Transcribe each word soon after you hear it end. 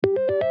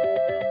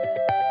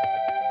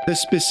The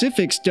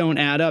specifics don't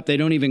add up. They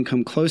don't even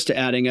come close to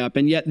adding up.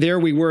 And yet there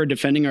we were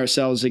defending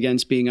ourselves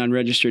against being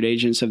unregistered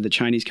agents of the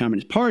Chinese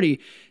Communist Party.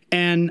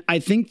 And I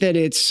think that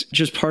it's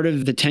just part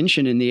of the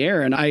tension in the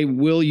air. And I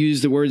will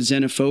use the word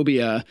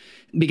xenophobia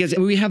because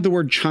we have the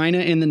word China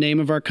in the name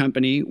of our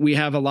company. We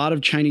have a lot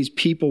of Chinese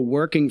people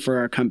working for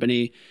our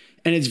company.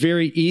 And it's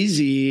very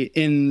easy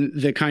in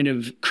the kind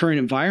of current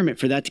environment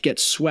for that to get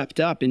swept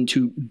up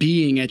into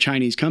being a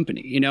Chinese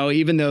company,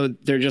 even though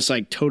they're just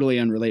like totally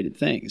unrelated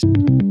things.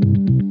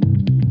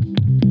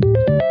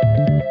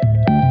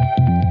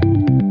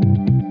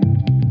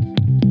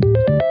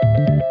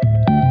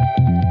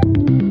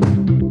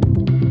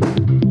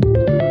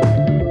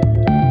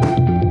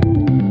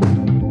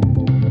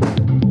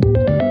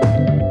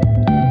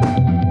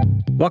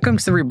 Welcome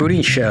to the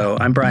Rebooting Show.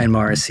 I'm Brian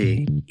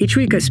Morrissey. Each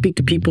week I speak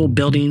to people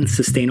building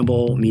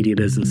sustainable media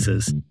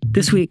businesses.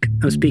 This week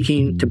I'm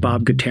speaking to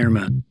Bob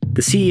Guterma,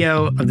 the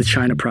CEO of the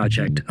China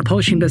Project, a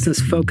publishing business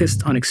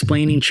focused on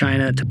explaining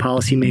China to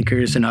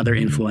policymakers and other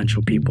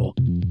influential people.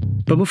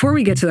 But before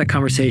we get to that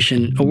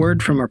conversation, a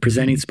word from our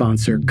presenting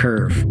sponsor,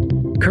 Curve.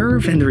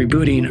 Curve and the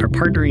Rebooting are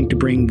partnering to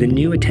bring the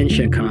new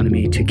attention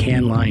economy to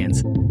Cannes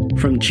Lions.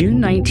 From June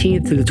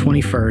 19th to the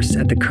 21st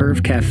at the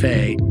Curve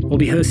Cafe, we'll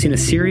be hosting a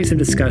series of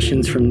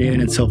discussions from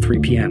noon until 3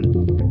 p.m.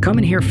 Come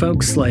and hear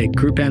folks like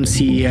Group M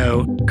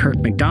CEO Kirk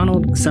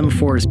McDonald,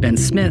 Semaphore's Ben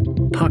Smith,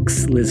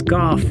 Puck's Liz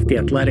Goff, The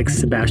Athletic's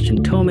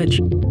Sebastian Tomich,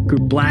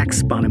 Group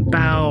Black's Bon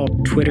Bao,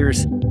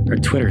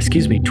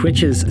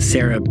 Twitch's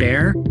Sarah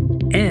Baer,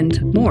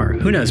 and more.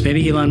 Who knows?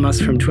 Maybe Elon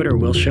Musk from Twitter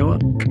will show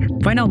up.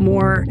 Find out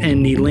more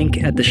in the link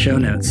at the show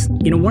notes.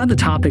 One of the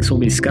topics we'll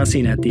be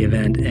discussing at the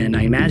event, and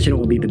I imagine it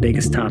will be the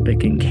biggest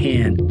topic in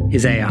Cannes,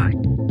 is AI.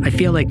 I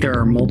feel like there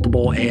are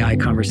multiple AI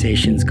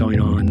conversations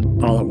going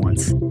on all at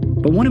once.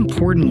 But one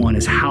important one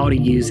is how to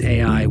use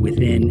AI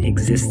within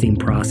existing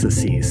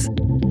processes.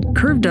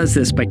 Curve does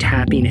this by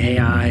tapping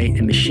AI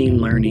and machine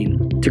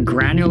learning to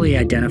granularly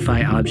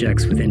identify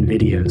objects within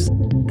videos.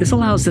 This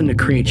allows them to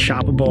create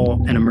shoppable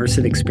and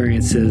immersive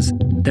experiences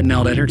that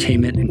meld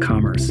entertainment and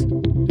commerce.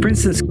 For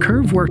instance,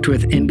 Curve worked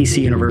with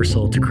NBC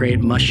Universal to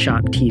create Must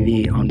Shop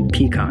TV on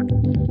Peacock.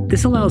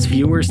 This allows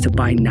viewers to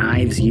buy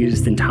knives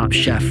used in Top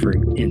Chef, for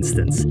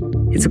instance.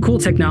 It's a cool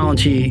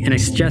technology, and I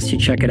suggest you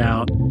check it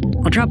out.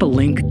 I'll drop a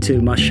link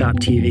to Must Shop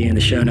TV in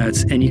the show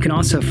notes, and you can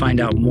also find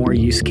out more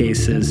use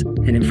cases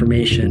and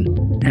information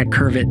at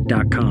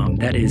curvit.com.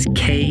 That is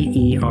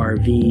KERVIT.com.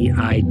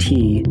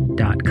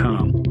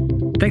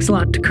 Thanks a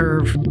lot to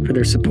Curve for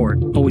their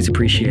support. Always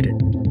appreciate it.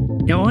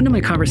 Now on to my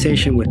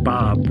conversation with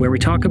Bob, where we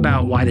talk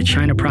about why the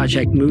China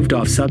Project moved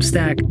off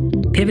Substack,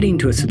 pivoting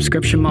to a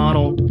subscription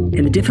model,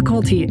 and the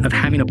difficulty of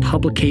having a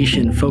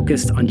publication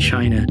focused on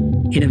China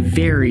in a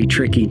very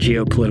tricky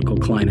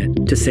geopolitical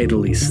climate, to say the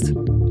least.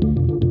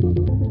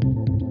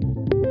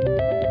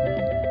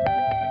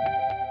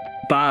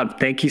 Bob,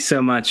 thank you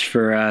so much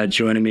for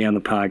joining me on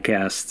the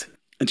podcast.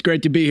 It's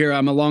great to be here.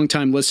 I'm a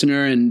longtime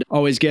listener and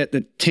always get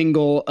the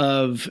tingle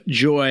of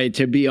joy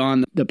to be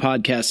on the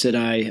podcast that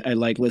I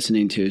like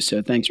listening to.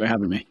 So thanks for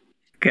having me.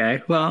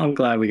 Okay. Well, I'm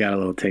glad we got a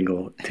little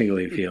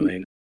tingly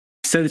feeling.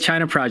 So the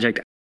China Project,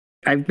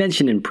 I've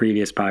mentioned in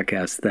previous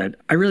podcasts that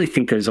I really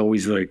think there's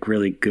always like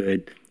really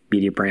good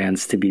media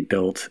brands to be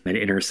built at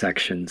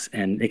intersections.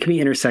 And it can be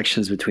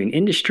intersections between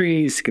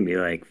industries. It can be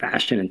like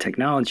fashion and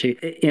technology,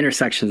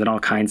 intersections and all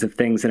kinds of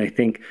things. And I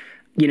think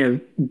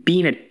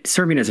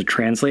serving as a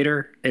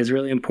translator is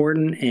really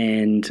important.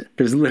 And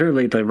there's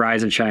literally the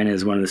rise of China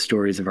is one of the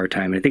stories of our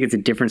time. And I think it's a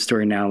different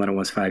story now than it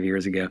was 5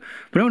 years ago.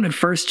 But I want to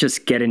first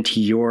just get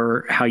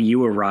into how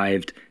you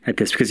arrived at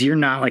this, because you're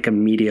not like a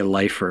media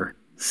lifer.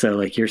 So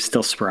like you're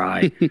still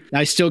spry.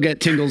 I still get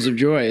tingles of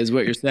joy is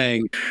what you're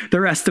saying.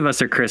 The rest of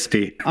us are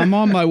crispy. I'm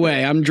on my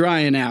way. I'm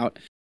drying out.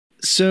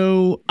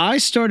 So I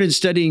started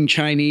studying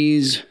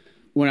Chinese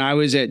when I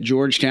was at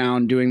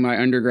Georgetown doing my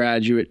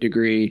undergraduate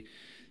degree,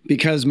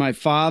 because my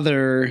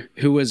father,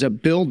 who was a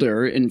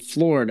builder in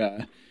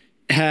Florida,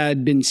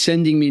 had been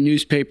sending me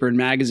newspaper and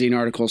magazine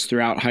articles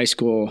throughout high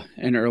school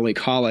and early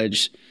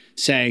college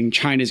saying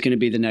China's going to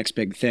be the next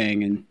big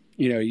thing. And,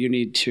 you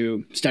need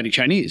to study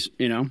Chinese,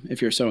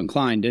 if you're so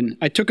inclined. And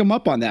I took him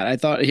up on that. I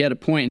thought he had a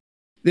point.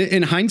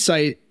 In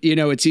hindsight,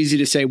 it's easy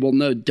to say, well,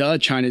 no,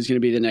 China's going to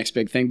be the next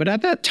big thing. But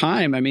at that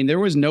time, there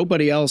was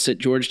nobody else at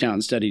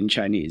Georgetown studying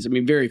Chinese.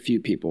 very few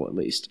people, at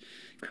least.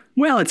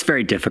 Well, it's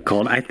very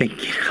difficult. I think,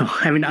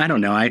 I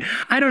don't know. I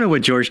don't know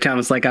what Georgetown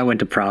was like. I went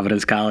to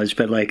Providence College,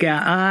 but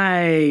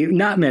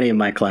not many of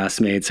my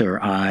classmates or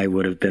I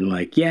would have been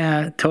like,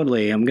 yeah,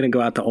 totally. I'm going to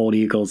go out to Old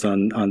Eagles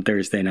on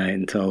Thursday night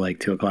until like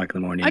 2:00 in the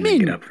morning. And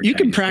get up for you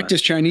Chinese can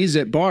practice class. Chinese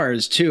at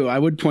bars too. I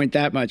would point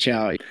that much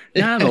out.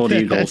 Not Old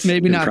Eagles.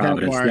 Maybe not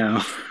Providence, that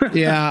bar. No.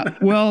 Yeah.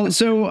 Well,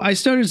 so I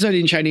started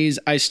studying Chinese.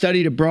 I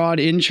studied abroad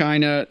in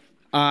China.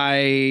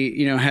 I,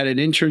 had an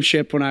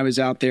internship when I was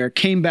out there,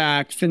 came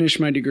back, finished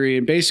my degree,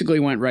 and basically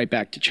went right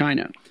back to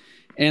China.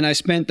 And I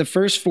spent the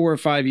first 4 or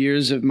 5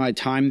 years of my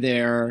time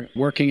there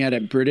working at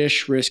a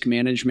British risk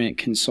management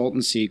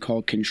consultancy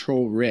called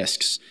Control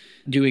Risks.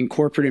 doing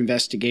corporate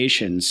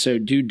investigations. So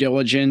due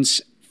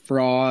diligence,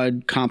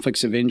 fraud,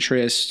 conflicts of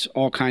interest,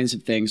 all kinds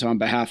of things on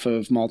behalf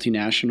of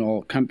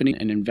multinational companies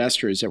and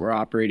investors that were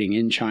operating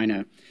in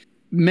China.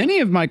 Many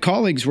of my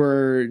colleagues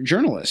were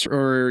journalists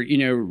or,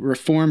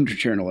 reformed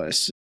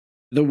journalists.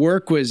 The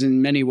work was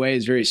in many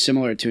ways very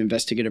similar to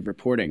investigative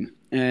reporting.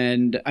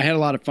 And I had a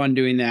lot of fun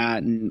doing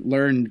that and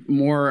learned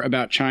more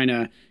about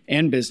China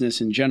and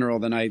business in general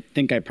than I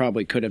think I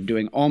probably could have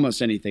doing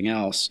almost anything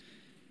else.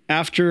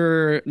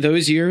 After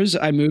those years,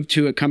 I moved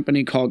to a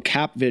company called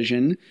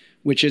CapVision,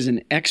 which is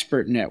an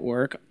expert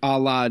network a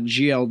la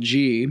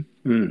GLG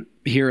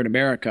here in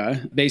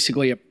America.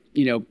 Basically,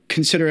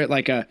 consider it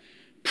like a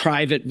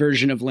private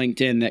version of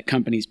LinkedIn that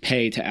companies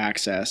pay to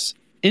access.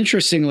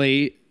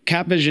 Interestingly,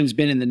 CapVision's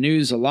been in the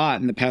news a lot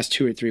in the past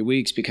 2 or 3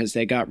 weeks because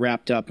they got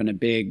wrapped up in a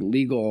big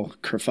legal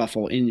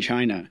kerfuffle in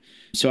China.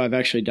 So I've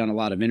actually done a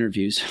lot of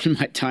interviews in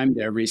my time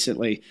there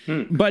recently.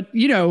 But,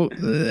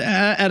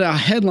 at a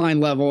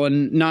headline level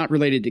and not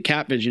related to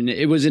CapVision,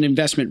 it was an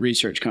investment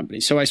research company.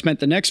 So I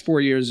spent the next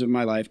 4 years of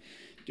my life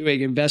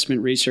doing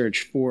investment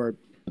research for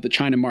the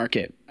China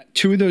market.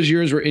 2 of those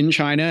years were in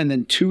China, and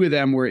then 2 of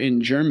them were in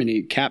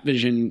Germany.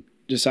 CapVision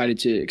decided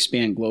to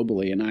expand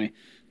globally, and I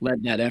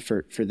led that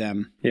effort for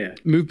them. Yeah.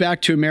 Moved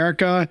back to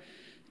America,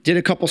 did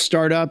a couple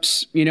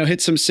startups,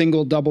 hit some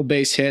single, double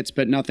base hits,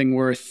 but nothing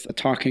worth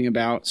talking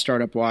about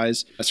startup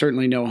wise.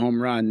 Certainly no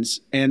home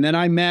runs. And then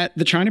I met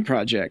the China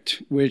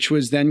Project, which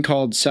was then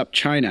called SUP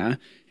China.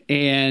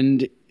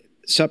 And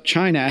SUP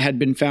China had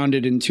been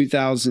founded in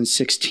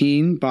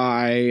 2016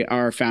 by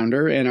our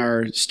founder and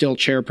our still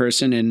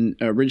chairperson and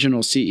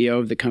original CEO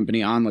of the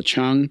company, An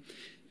Lecheng.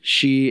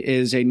 She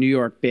is a New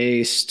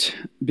York-based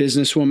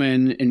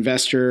businesswoman,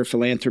 investor,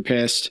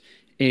 philanthropist,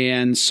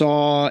 and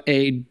saw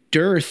a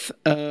dearth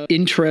of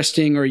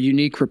interesting or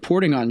unique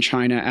reporting on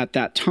China at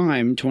that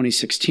time,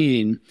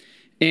 2016,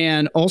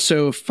 and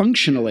also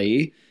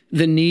functionally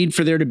the need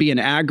for there to be an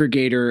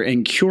aggregator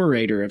and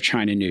curator of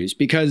China news,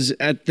 because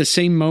at the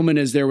same moment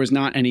as there was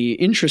not any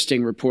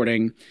interesting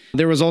reporting,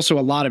 there was also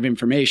a lot of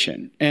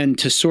information. And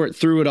to sort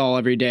through it all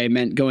every day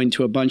meant going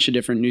to a bunch of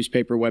different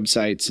newspaper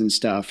websites and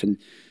stuff. And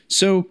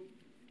so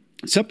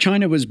SUP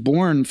China was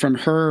born from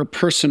her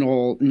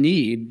personal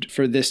need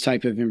for this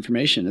type of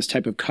information, this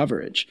type of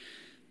coverage.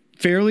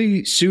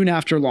 Fairly soon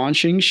after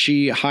launching,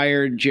 she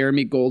hired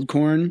Jeremy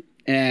Goldkorn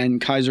and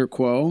Kaiser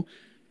Kuo,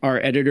 our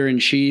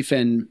editor-in-chief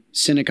and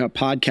Sinica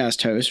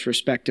podcast host,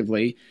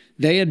 respectively.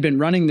 They had been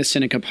running the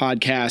Sinica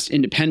podcast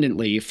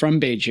independently from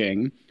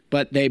Beijing,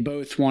 but they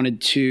both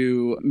wanted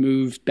to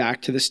move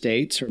back to the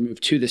States, or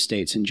move to the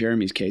States in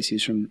Jeremy's case.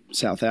 He's from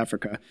South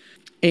Africa.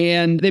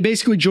 And they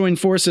basically joined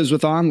forces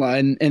with Anla,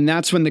 and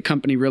that's when the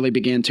company really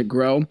began to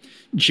grow.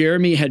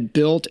 Jeremy had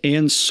built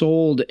and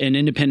sold an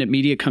independent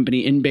media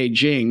company in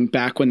Beijing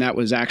back when that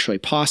was actually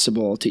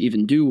possible to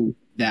even do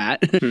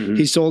that. Mm-hmm.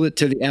 He sold it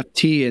to the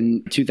FT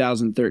in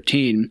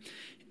 2013.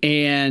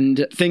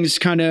 And things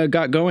kind of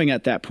got going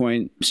at that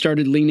point,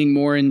 started leaning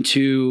more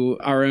into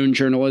our own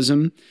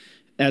journalism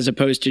as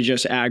opposed to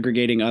just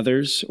aggregating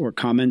others or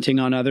commenting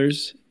on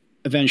others.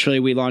 Eventually,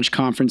 we launched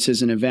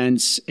conferences and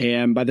events.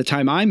 And by the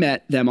time I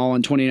met them all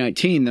in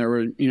 2019, there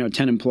were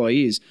 10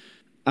 employees.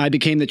 I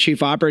became the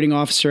chief operating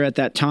officer at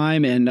that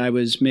time, and I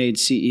was made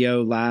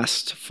CEO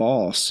last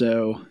fall.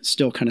 So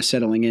still kind of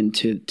settling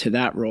into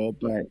that role.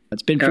 But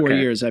it's been 4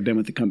 years I've been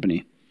with the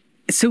company.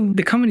 So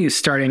the company you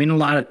started, a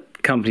lot of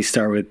companies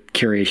start with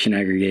curation,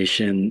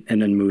 aggregation,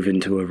 and then move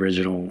into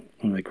original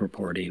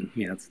reporting.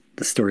 It's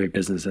the story of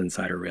Business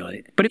Insider,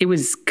 really. But it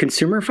was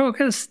consumer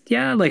focused.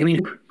 Yeah.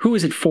 Who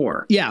is it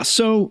for? Yeah.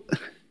 So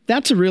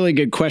that's a really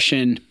good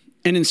question.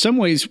 And in some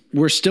ways,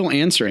 we're still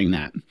answering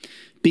that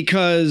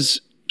because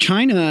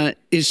China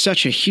is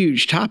such a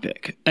huge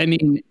topic.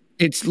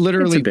 It's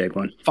literally a big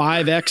one.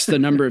 5x the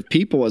number of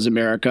people as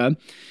America.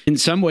 In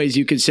some ways,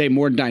 you could say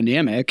more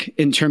dynamic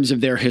in terms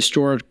of their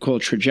historical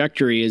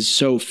trajectory is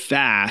so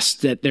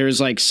fast that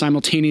there's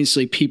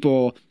simultaneously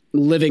people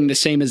living the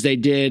same as they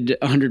did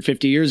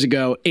 150 years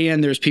ago.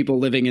 And there's people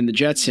living in the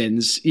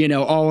Jetsons,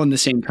 all in the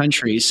same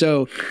country.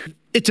 So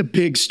it's a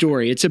big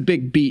story. It's a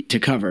big beat to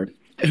cover.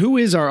 Who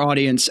is our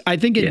audience? I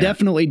think it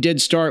definitely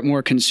did start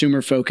more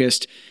consumer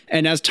focused.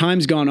 And as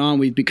time's gone on,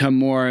 we've become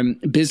more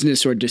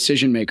business or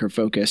decision maker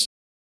focused.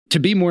 To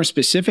be more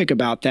specific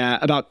about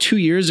that, about 2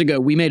 years ago,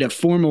 we made a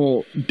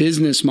formal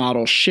business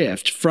model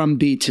shift from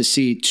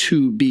B2C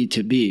to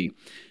B2B.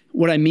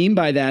 What I mean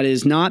by that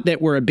is not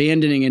that we're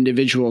abandoning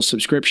individual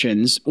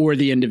subscriptions or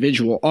the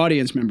individual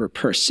audience member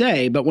per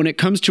se, but when it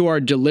comes to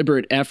our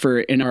deliberate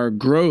effort and our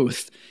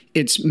growth,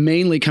 it's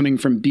mainly coming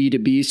from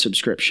B2B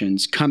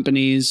subscriptions,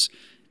 companies,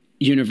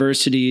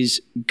 universities,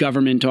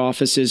 government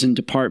offices and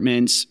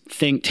departments,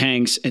 think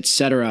tanks,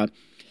 etc.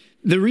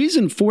 The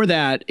reason for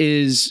that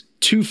is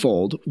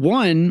twofold.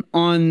 One,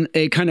 on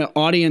a kind of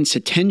audience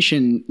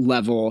attention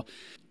level,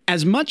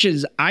 as much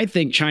as I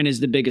think China is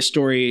the biggest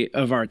story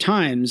of our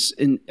times,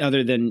 and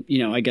other than,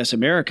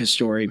 America's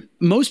story,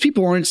 most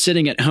people aren't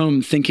sitting at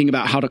home thinking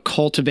about how to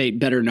cultivate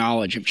better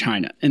knowledge of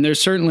China. And they're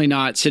certainly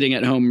not sitting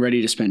at home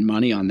ready to spend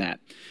money on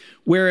that.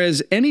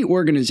 Whereas any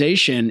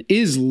organization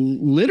is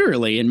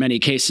literally, in many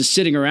cases,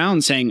 sitting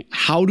around saying,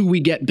 how do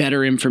we get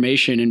better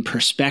information and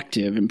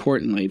perspective,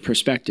 importantly,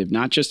 perspective,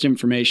 not just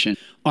information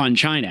on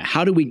China?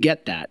 How do we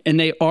get that? And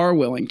they are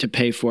willing to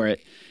pay for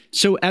it.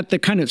 So at the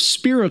kind of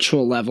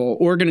spiritual level,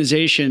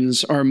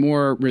 organizations are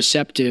more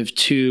receptive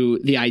to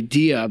the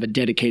idea of a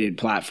dedicated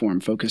platform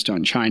focused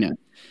on China.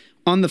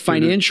 On the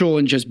financial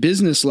and just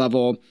business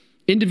level,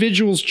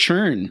 individuals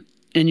churn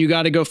and you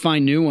got to go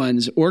find new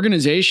ones.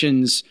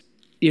 Organizations,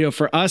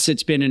 for us,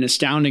 it's been an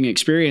astounding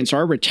experience.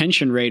 Our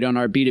retention rate on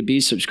our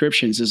B2B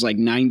subscriptions is like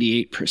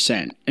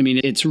 98%. I mean,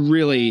 it's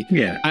really,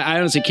 I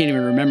honestly can't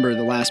even remember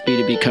the last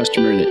B2B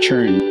customer that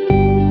churned.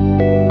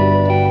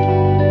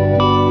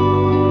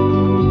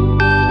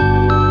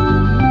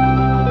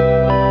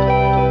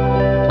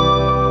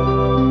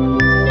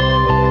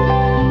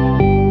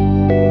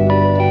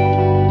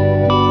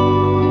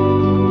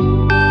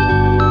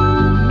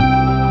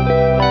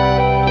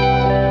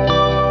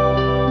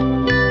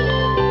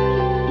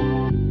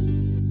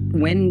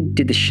 When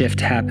did the shift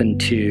happen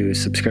to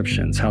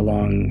subscriptions? How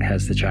long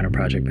has the China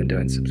project been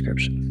doing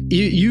subscriptions?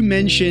 You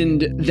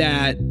mentioned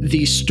that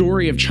the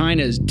story of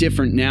China is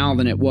different now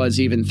than it was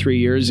even 3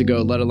 years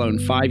ago, let alone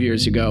 5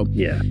 years ago.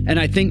 Yeah. And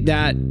I think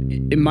that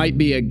it might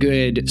be a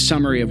good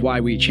summary of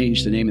why we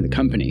changed the name of the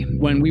company.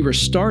 When we were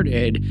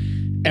started,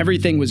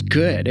 everything was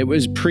good. It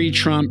was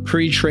pre-Trump,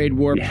 pre-trade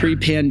war,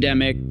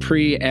 pre-pandemic,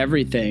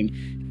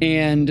 pre-everything.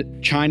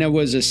 And China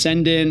was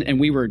ascendant and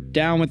we were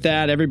down with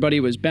that. Everybody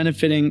was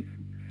benefiting.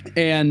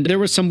 And there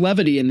was some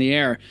levity in the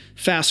air.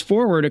 Fast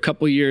forward a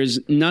couple of years,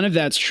 none of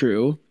that's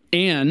true.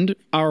 And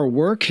our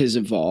work has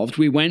evolved.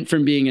 We went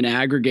from being an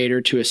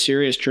aggregator to a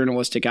serious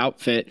journalistic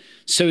outfit,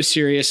 so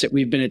serious that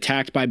we've been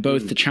attacked by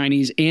both the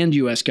Chinese and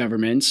US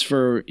governments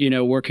for,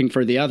 working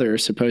for the other,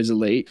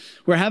 supposedly.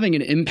 We're having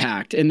an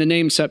impact. And the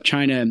name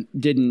SupChina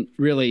didn't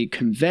really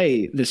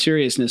convey the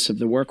seriousness of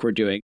the work we're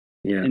doing.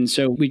 Yeah. And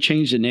so we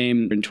changed the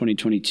name in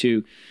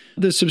 2022.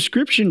 The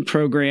subscription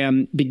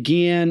program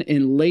began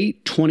in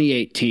late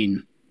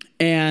 2018,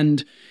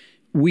 and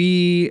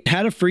we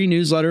had a free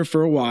newsletter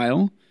for a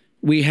while.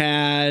 We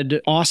had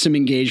awesome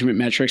engagement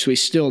metrics. We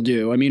still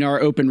do. I mean, our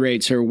open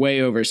rates are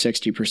way over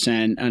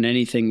 60% on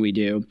anything we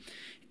do.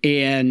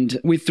 And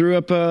we threw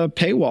up a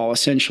paywall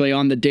essentially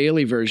on the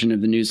daily version of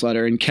the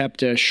newsletter and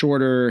kept a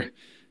shorter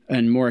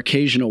and more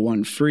occasional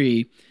one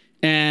free.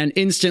 And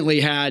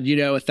instantly had,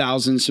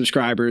 1,000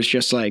 subscribers,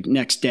 just like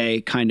next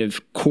day kind of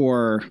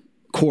core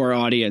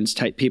audience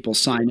type people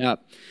sign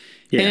up.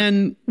 Yeah.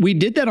 And we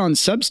did that on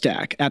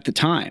Substack at the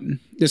time.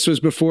 This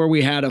was before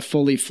we had a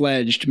fully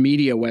fledged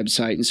media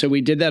website. And so we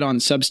did that on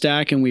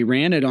Substack and we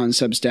ran it on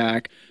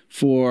Substack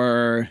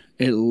for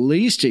at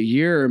least a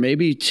year or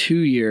maybe 2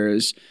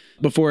 years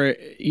before,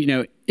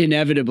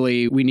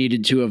 inevitably we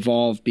needed to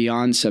evolve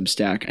beyond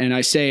Substack. And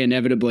I say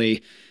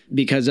inevitably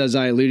because as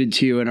I alluded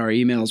to in our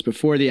emails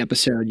before the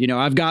episode,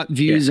 I've got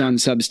views on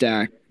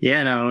Substack.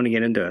 Yeah, no, I want to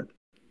get into it.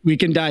 We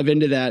can dive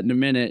into that in a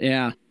minute.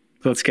 Yeah.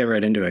 Let's get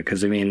right into it.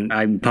 Because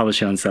I'm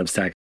publishing on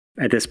Substack.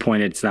 At this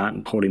point, it's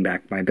not holding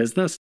back my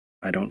business.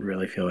 I don't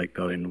really feel like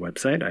building a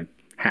website. I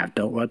have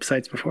built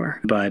websites before,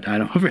 but I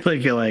don't really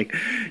feel like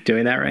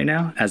doing that right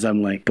now as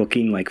I'm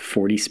booking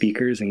 40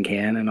 speakers in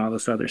Cannes and all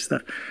this other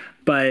stuff.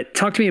 But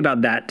talk to me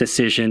about that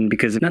decision,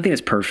 because nothing is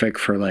perfect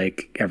for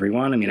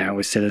everyone. I mean, I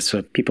always say this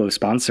with people who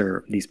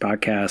sponsor these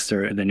podcasts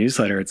or the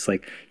newsletter. It's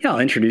I'll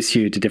introduce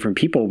you to different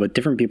people, but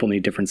different people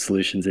need different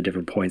solutions at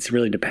different points. It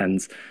really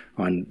depends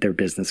on their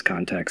business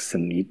context,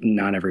 and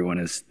not everyone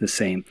is the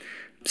same.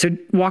 So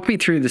walk me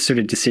through the sort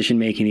of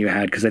decision-making you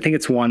had, because I think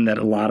it's one that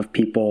a lot of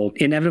people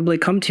inevitably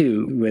come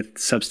to with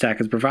Substack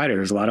as a provider.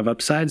 There's a lot of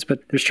upsides,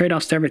 but there's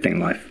trade-offs to everything in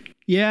life.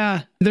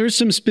 Yeah, there's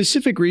some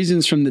specific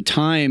reasons from the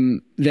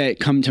time that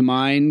come to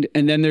mind.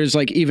 And then there's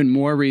even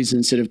more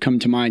reasons that have come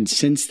to mind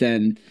since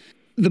then.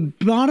 The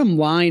bottom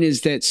line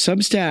is that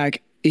Substack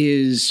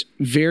is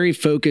very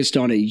focused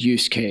on a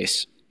use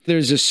case.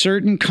 There's a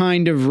certain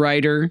kind of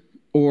writer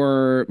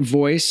or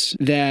voice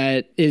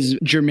that is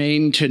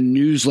germane to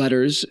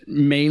newsletters,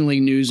 mainly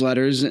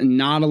newsletters, and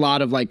not a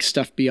lot of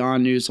stuff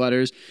beyond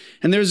newsletters.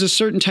 And there's a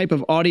certain type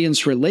of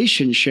audience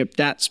relationship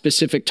that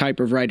specific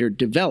type of writer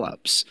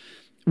develops,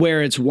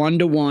 where it's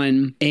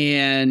one-to-one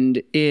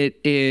and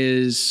it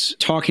is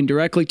talking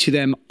directly to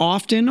them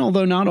often,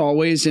 although not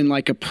always, in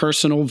a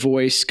personal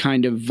voice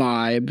kind of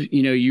vibe.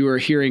 You are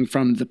hearing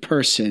from the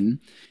person.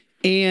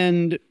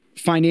 And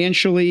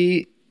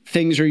financially,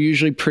 things are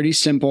usually pretty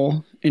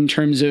simple in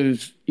terms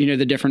of,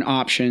 the different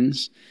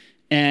options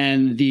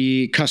and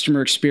the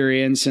customer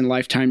experience and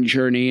lifetime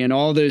journey and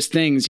all those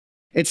things.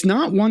 It's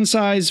not one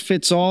size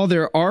fits all.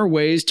 There are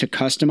ways to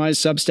customize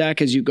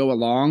Substack as you go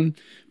along,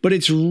 but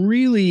it's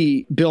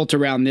really built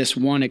around this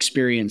one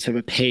experience of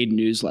a paid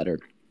newsletter.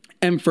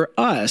 And for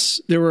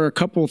us, there were a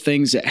couple of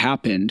things that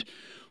happened.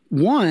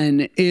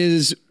 One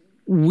is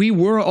we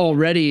were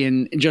already,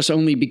 and just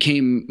only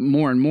became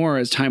more and more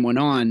as time went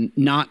on,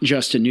 not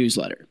just a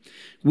newsletter.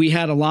 We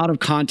had a lot of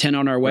content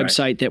on our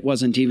website that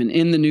wasn't even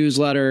in the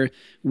newsletter.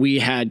 We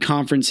had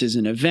conferences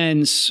and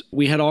events.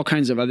 We had all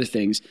kinds of other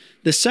things.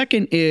 The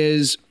second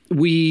is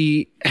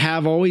we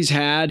have always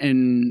had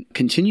and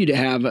continue to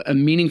have a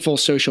meaningful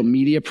social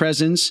media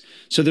presence.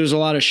 So there's a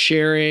lot of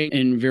sharing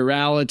and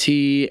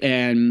virality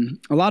and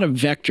a lot of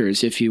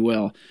vectors, if you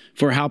will,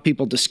 for how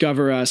people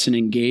discover us and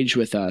engage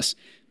with us.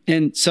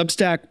 And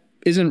Substack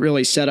isn't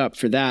really set up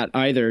for that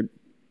either.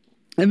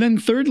 And then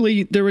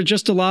thirdly, there were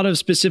just a lot of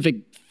specific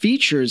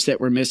features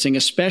that were missing,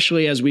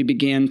 especially as we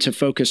began to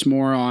focus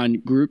more on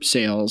group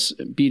sales,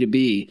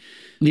 B2B,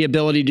 the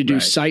ability to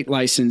do site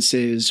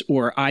licenses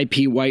or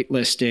IP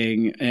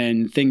whitelisting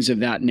and things of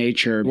that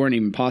nature weren't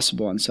even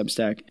possible on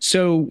Substack.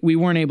 So we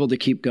weren't able to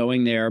keep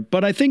going there.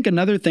 But I think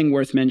another thing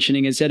worth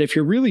mentioning is that if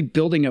you're really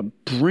building a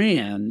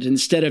brand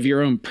instead of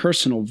your own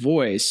personal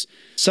voice,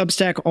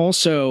 Substack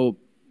also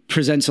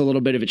presents a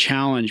little bit of a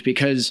challenge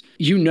because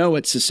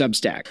it's a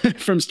Substack.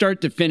 From start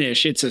to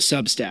finish, it's a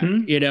Substack.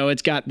 Mm-hmm.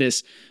 It's got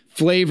this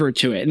flavor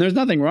to it. And there's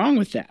nothing wrong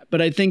with that.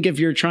 But I think if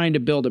you're trying to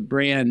build a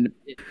brand...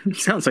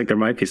 Sounds like there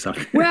might be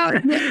something.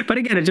 Well, but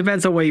again, it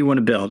depends on what you want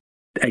to build.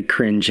 I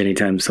cringe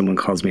anytime someone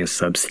calls me a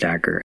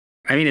Substacker.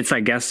 I mean, it's, I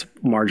guess,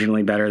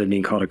 marginally better than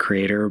being called a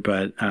creator,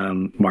 but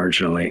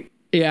marginally.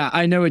 Yeah,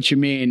 I know what you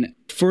mean.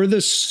 For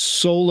the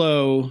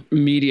solo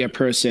media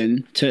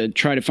person, to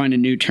try to find a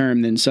new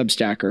term than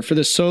Substacker, for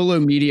the solo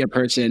media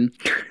person,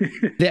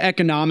 the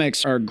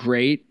economics are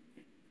great.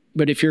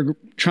 But if you're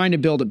trying to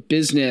build a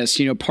business,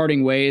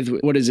 parting ways,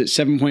 what is it,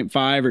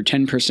 7.5 or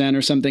 10%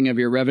 or something of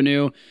your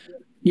revenue?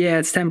 Yeah,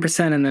 it's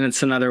 10%, and then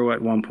it's another,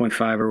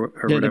 1.5 or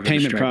whatever. The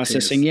payment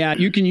processing. Is. Yeah,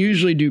 you can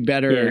usually do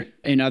better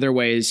in other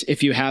ways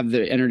if you have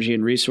the energy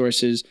and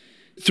resources.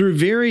 Through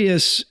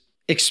various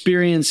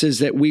experiences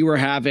that we were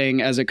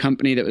having as a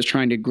company that was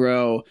trying to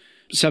grow,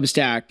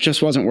 Substack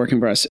just wasn't working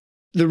for us.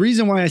 The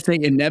reason why I say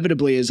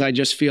inevitably is I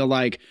just feel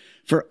like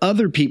for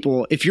other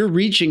people, if you're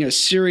reaching a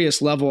serious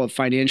level of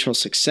financial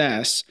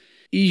success,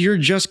 you're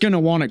just going to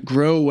want to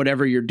grow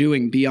whatever you're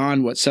doing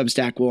beyond what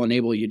Substack will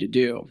enable you to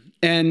do.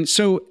 And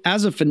so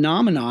as a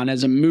phenomenon,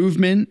 as a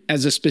movement,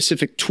 as a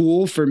specific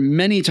tool for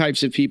many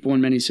types of people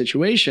in many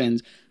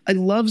situations, I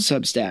love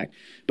Substack.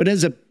 But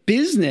as a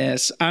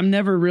business, I'm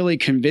never really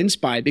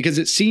convinced by it because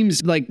it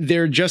seems like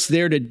they're just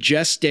there to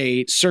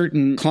gestate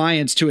certain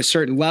clients to a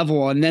certain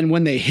level. And then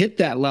when they hit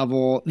that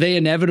level, they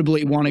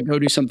inevitably want to go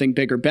do something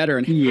bigger, better,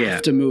 and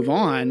have to move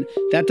on.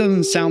 That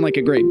doesn't sound like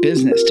a great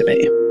business to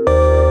me.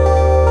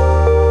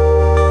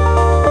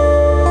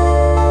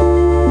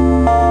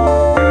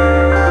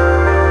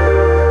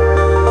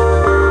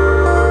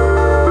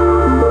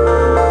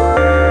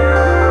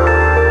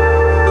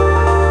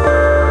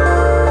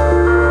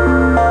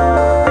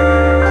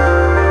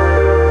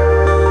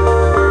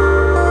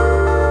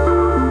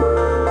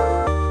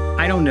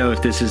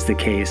 This is the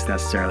case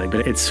necessarily,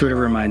 but it sort of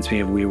reminds me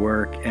of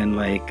WeWork. And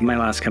like my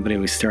last company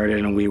we started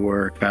in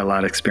WeWork, got a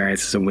lot of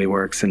experiences in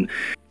WeWorks. And,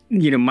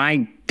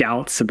 my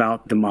doubts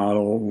about the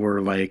model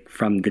were like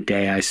from the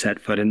day I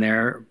set foot in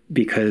there,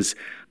 because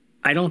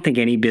I don't think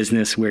any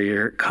business where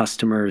your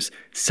customers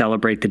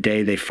celebrate the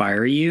day they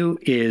fire you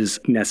is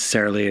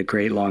necessarily a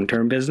great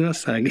long-term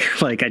business. I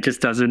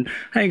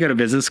didn't go to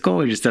business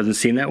school. It just doesn't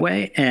seem that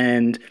way.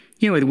 And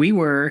we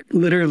were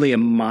literally a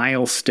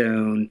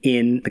milestone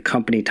in the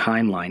company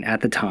timeline at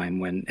the time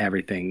when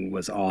everything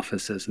was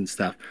offices and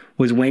stuff,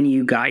 was when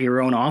you got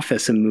your own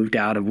office and moved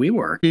out of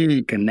WeWork.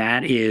 Mm-hmm. And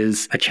that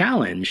is a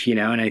challenge,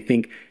 and I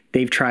think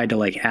they've tried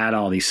to add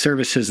all these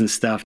services and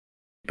stuff,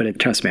 but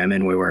trust me, I'm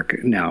in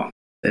WeWork. No,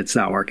 it's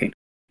not working.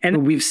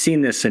 And we've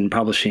seen this in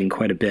publishing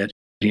quite a bit.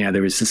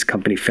 There was this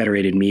company,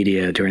 Federated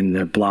Media, during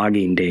the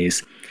blogging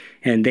days,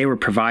 and they were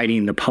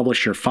providing the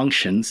publisher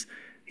functions,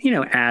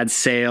 ad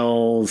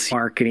sales,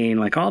 marketing,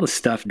 all the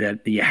stuff that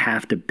you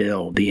have to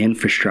build, the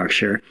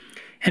infrastructure.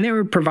 And they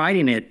were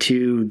providing it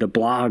to the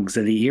blogs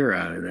of the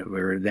era that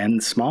were then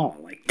small,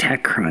 like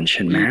TechCrunch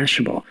and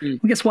Mashable. Mm-hmm.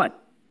 Well, guess what?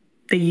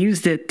 They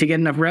used it to get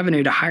enough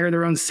revenue to hire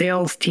their own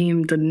sales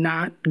team to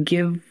not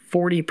give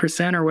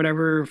 40% or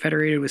whatever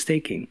Federated was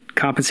taking.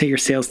 Compensate your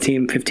sales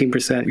team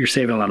 15%. You're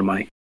saving a lot of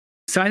money.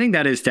 So I think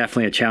that is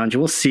definitely a challenge.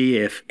 We'll see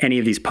if any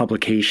of these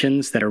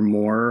publications that are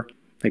more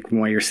like from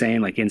what you're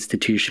saying, like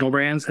institutional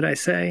brands that I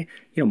say,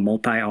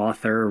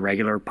 multi-author,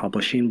 regular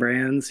publishing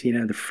brands,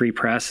 the Free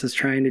Press is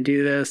trying to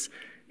do this.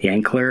 The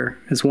Ankler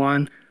is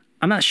one.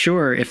 I'm not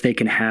sure if they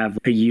can have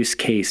a use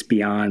case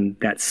beyond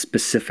that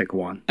specific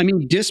one. I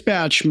mean,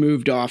 Dispatch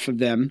moved off of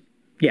them.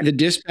 Yeah. The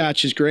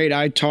Dispatch is great.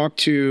 I talked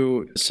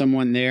to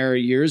someone there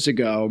years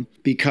ago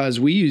because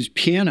we use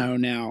Piano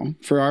now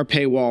for our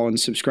paywall and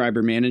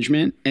subscriber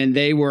management, and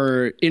they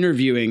were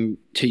interviewing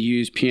to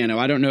use Piano.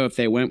 I don't know if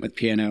they went with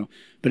Piano,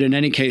 but in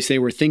any case, they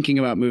were thinking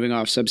about moving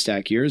off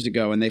Substack years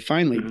ago, and they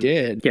finally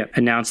did. Yeah.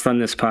 Announced on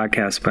this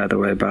podcast, by the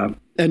way, Bob.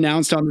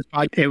 Announced on this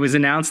podcast? It was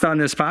announced on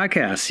this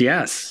podcast,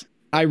 yes.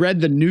 I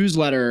read the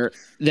newsletter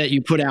that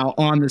you put out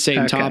on the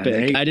same topic.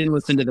 Okay. I didn't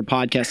listen to the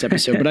podcast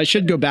episode, but I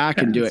should go back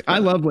and do it. I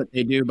love what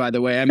they do, by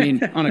the way. I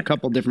mean, on a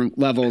couple different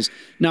levels,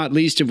 not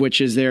least of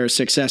which is their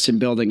success in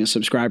building a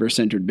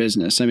subscriber-centered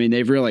business. I mean,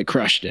 they've really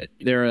crushed it.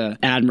 They're an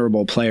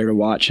admirable player to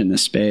watch in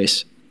this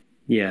space.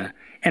 Yeah.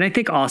 And I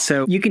think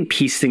also you can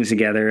piece things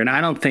together. And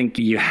I don't think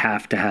you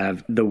have to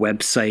have the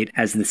website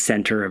as the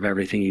center of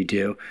everything you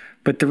do.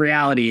 But the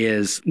reality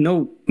is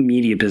no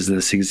media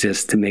business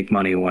exists to make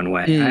money one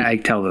way. I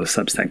tell those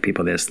Substack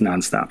people this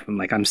nonstop. I'm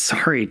like, I'm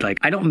sorry. Like,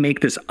 I don't make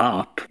this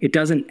up. It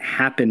doesn't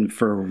happen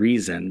for a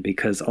reason,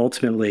 because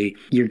ultimately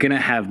you're going to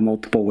have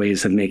multiple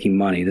ways of making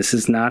money. This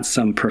is not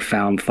some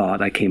profound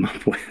thought I came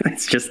up with.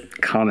 It's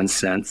just common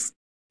sense.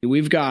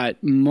 We've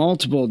got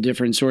multiple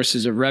different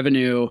sources of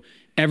revenue.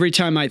 Every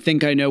time I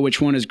think I know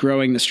which one is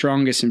growing the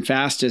strongest and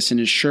fastest and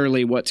is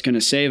surely what's going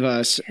to save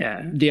us,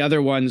 the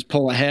other ones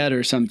pull ahead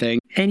or something.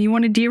 And you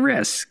want to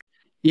de-risk.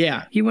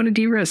 Yeah. You want to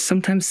de-risk.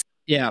 Sometimes,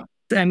 yeah.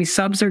 I mean,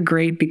 subs are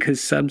great because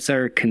subs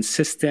are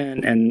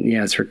consistent and,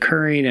 it's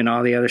recurring and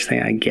all the other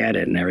things. I get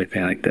it and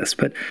everything like this.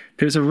 But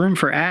there's a room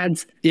for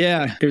ads.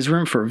 Yeah. There's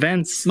room for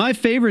events. My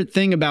favorite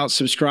thing about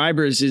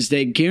subscribers is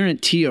they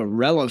guarantee a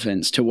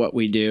relevance to what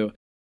we do.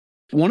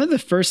 One of the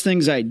first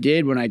things I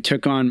did when I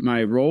took on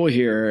my role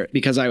here,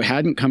 because I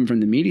hadn't come from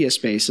the media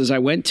space, is I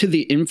went to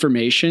the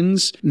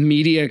Information's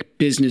Media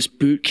Business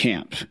Boot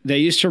Camp. They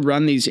used to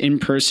run these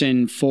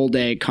in-person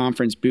full-day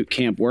conference boot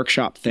camp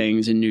workshop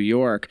things in New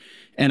York.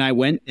 And I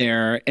went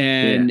there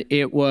and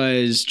it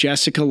was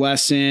Jessica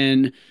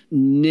Lesson,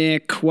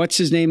 Nick, what's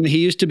his name? He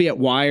used to be at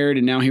Wired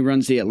and now he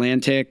runs The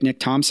Atlantic, Nick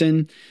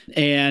Thompson,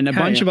 and a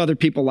bunch of other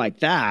people like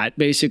that,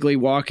 basically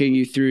walking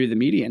you through the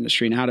media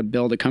industry and how to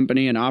build a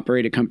company and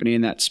operate a company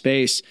in that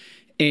space.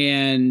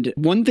 And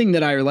one thing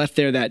that I left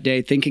there that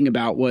day thinking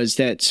about was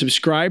that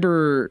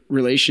subscriber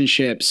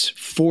relationships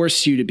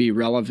force you to be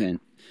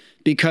relevant,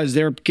 because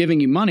they're giving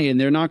you money and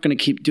they're not going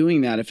to keep doing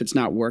that if it's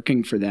not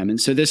working for them.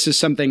 And so this is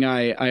something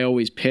I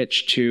always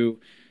pitch to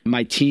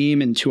my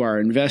team and to our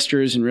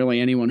investors and really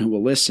anyone who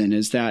will listen,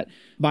 is that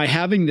by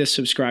having this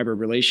subscriber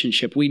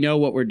relationship, we know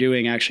what we're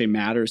doing actually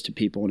matters to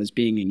people and is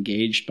being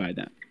engaged by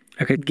them.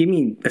 Okay, give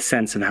me a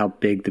sense of how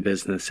big the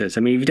business is.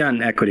 I mean, you've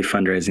done equity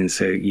fundraising,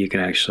 so you can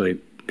actually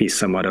be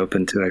somewhat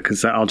open to it,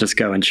 because I'll just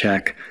go and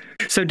check.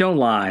 So don't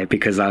lie,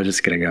 because I'm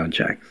just going to go and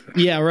check.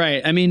 Yeah,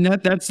 right. I mean,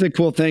 that's the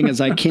cool thing is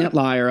I can't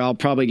lie or I'll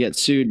probably get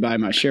sued by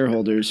my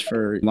shareholders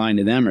for lying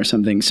to them or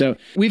something. So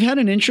we've had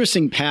an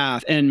interesting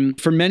path. And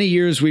for many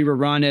years, we were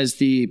run as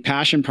the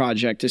passion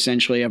project,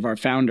 essentially, of our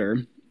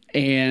founder.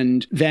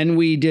 And then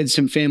we did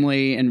some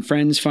family and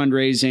friends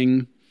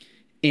fundraising.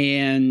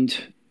 And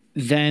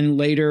then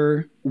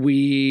later,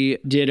 we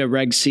did a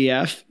Reg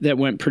CF that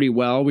went pretty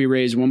well. We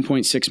raised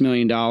 $1.6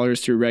 million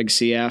through Reg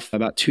CF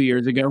about 2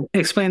 years ago.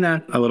 Explain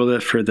that a little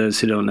bit for those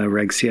who don't know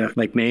Reg CF,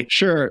 like me.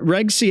 Sure.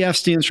 Reg CF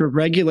stands for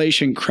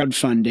Regulation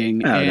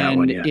Crowdfunding.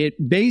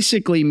 It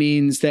basically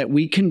means that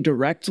we can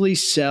directly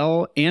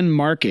sell and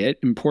market,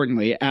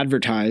 importantly,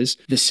 advertise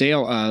the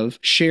sale of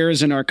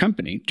shares in our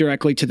company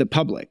directly to the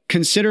public.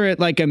 Consider it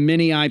like a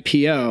mini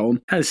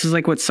IPO. This is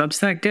like what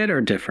Substack did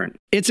or different?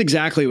 It's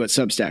exactly what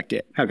Substack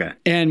did. Okay.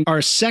 And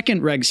our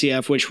second Reg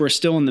CF, which we're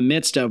still in the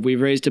midst of,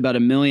 we've raised about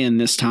 $1 million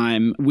this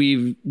time.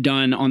 We've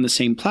done on the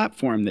same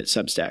platform that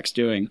Substack's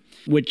doing,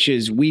 which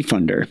is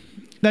WeFunder.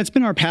 That's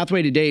been our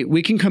pathway to date.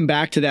 We can come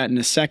back to that in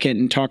a second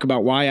and talk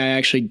about why I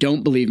actually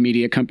don't believe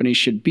media companies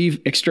should be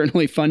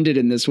externally funded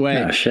in this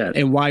way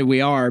and why we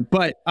are.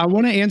 But I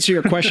want to answer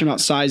your question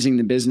about sizing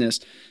the business.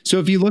 So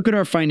if you look at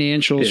our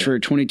financials for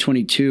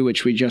 2022,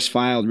 which we just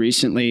filed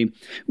recently,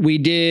 we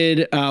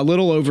did a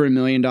little over $1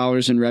 million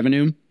in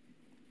revenue.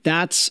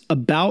 That's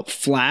about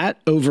flat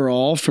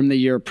overall from the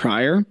year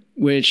prior,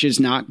 which is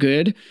not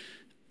good.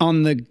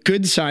 On the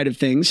good side of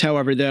things,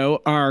 however,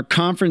 though, our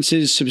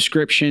conferences,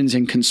 subscriptions,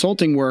 and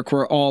consulting work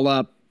were all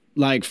up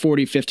like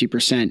 40,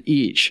 50%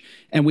 each.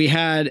 And we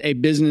had a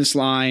business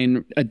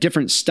line, a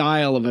different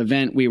style of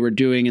event we were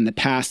doing in the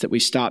past that we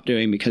stopped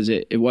doing because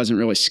it wasn't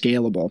really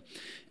scalable.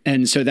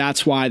 And so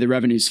that's why the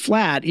revenue's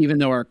flat, even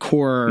though our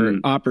core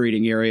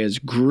operating areas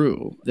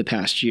grew the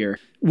past year.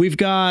 We've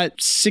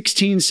got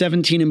 16,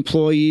 17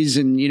 employees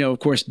and, of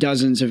course,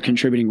 dozens of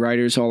contributing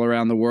writers all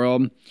around the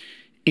world.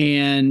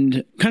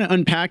 And kind of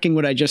unpacking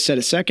what I just said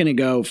a second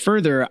ago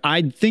further,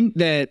 I think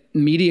that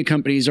media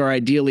companies are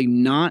ideally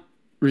not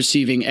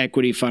receiving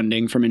equity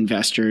funding from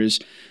investors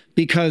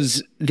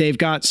because they've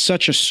got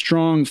such a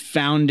strong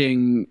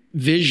founding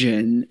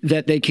vision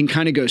that they can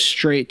kind of go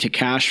straight to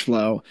cash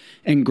flow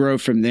and grow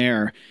from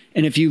there.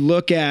 And if you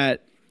look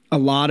at a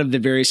lot of the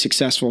very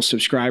successful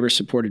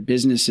subscriber-supported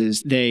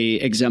businesses, they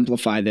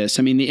exemplify this.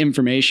 I mean, The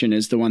Information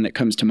is the one that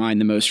comes to mind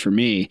the most for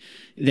me.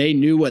 They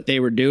knew what they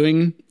were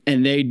doing,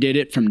 and they did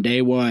it from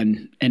day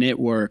one, and it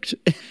worked.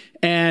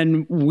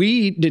 And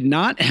we did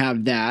not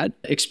have that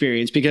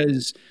experience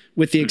because,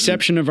 with the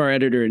exception of our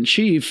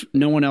editor-in-chief,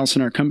 no one else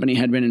in our company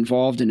had been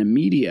involved in a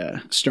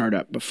media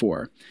startup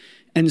before.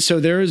 And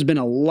so there has been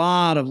a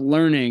lot of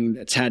learning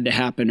that's had to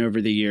happen over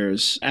the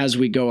years as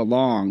we go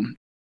along.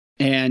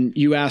 And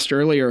you asked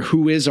earlier,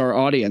 who is our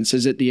audience?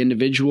 Is it the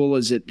individual?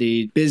 Is it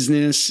the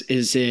business?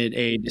 Is it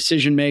a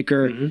decision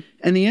maker? Mm-hmm.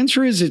 And the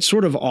answer is it's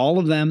sort of all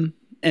of them.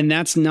 And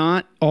that's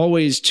not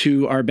always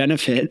to our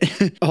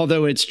benefit,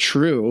 although it's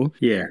true.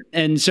 Yeah.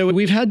 And so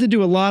we've had to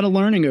do a lot of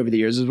learning over the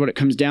years is what it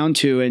comes down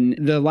to. And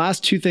the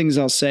last two things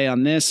I'll say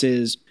on this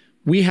is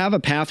we have a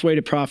pathway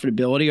to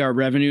profitability. Our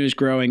revenue is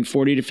growing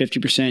 40 to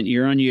 50%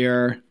 year on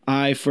year.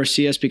 I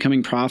foresee us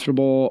becoming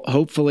profitable.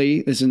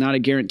 Hopefully, this is not a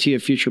guarantee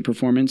of future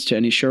performance to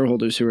any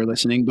shareholders who are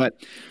listening, but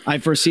I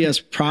foresee us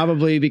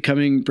probably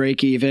becoming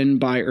break even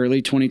by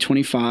early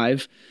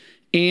 2025.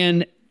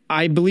 And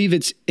I believe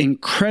it's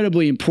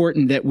incredibly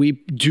important that we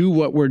do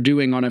what we're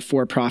doing on a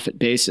for-profit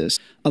basis.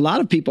 A lot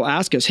of people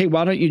ask us, hey,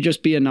 why don't you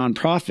just be a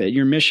nonprofit?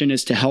 Your mission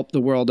is to help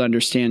the world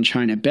understand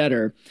China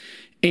better.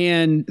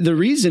 And the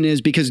reason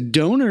is because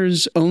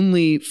donors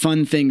only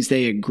fund things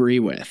they agree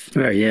with.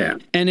 Oh, yeah.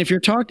 And if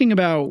you're talking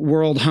about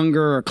world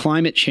hunger or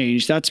climate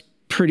change, that's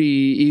pretty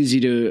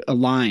easy to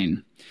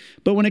align.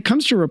 But when it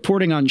comes to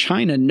reporting on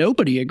China,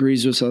 nobody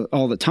agrees with us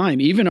all the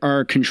time. Even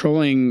our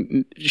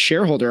controlling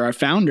shareholder, our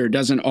founder,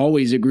 doesn't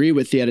always agree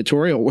with the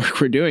editorial work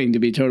we're doing, to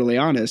be totally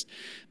honest.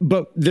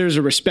 But there's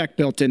a respect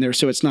built in there,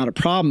 so it's not a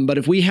problem. But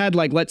if we had,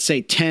 like, let's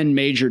say 10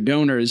 major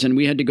donors and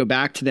we had to go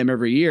back to them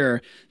every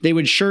year, they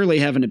would surely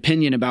have an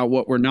opinion about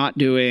what we're not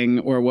doing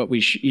or what we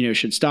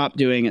should stop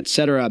doing, et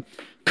cetera.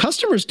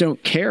 Customers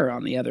don't care,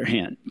 on the other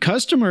hand.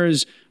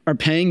 Customers are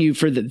paying you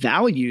for the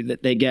value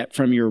that they get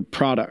from your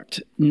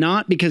product,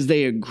 not because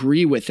they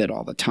agree with it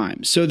all the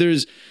time. So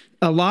there's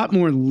a lot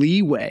more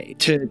leeway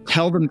to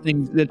tell them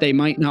things that they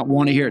might not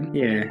want to hear.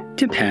 Yeah,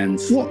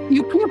 depends. Well,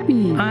 you can't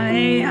be.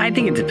 I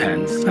think it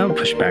depends. I'll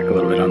push back a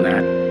little bit on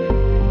that.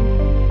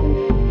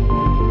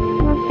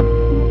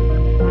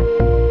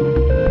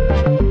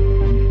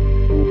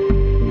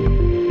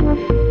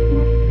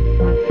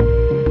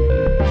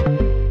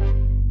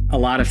 A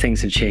lot of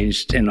things have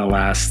changed in the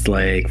last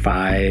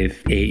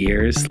 5-8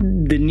 years.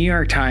 The New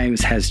York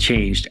Times has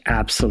changed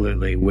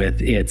absolutely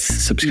with its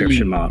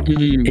subscription model.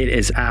 It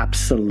has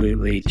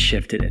absolutely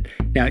shifted it.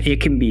 Now,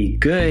 it can be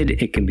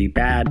good, it can be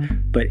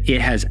bad, but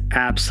it has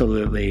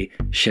absolutely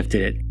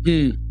shifted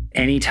it.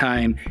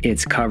 Anytime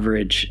its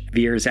coverage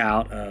veers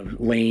out of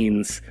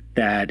lanes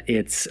that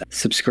its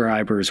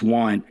subscribers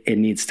want, it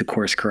needs to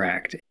course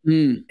correct.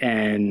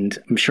 And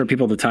I'm sure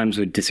people at the Times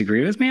would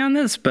disagree with me on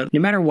this, but no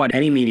matter what,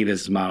 any media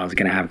business model is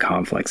going to have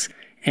conflicts.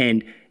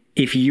 And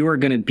if you are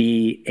going to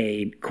be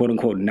a quote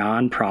unquote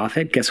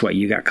nonprofit, guess what?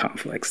 You got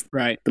conflicts.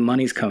 Right. The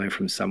money's coming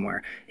from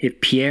somewhere.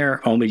 If Pierre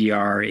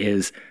Omidyar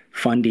is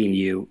funding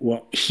you,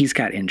 well, he's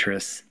got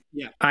interests.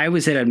 Yeah. I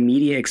was at a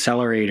media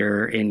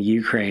accelerator in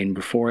Ukraine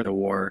before the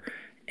war,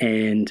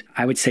 and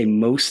I would say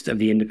most of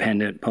the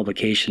independent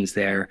publications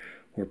there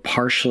were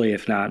partially,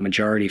 if not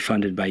majority,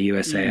 funded by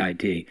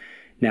USAID.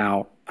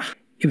 Now,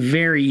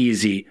 very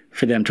easy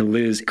for them to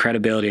lose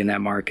credibility in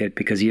that market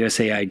because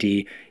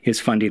USAID is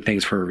funding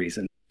things for a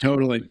reason.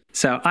 Totally.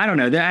 So I don't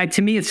know.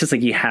 To me, it's just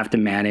like you have to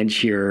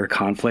manage your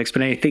conflicts.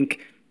 But I think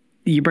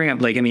you bring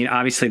up,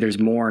 obviously there's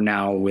more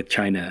now with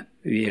China,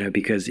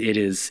 because it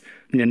is,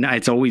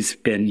 it's always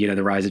been,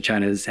 the rise of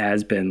China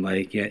has been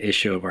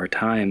issue of our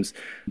times.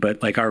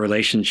 But our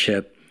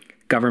relationship,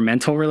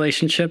 governmental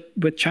relationship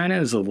with China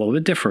is a little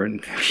bit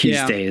different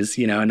these days,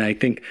 and I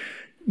think,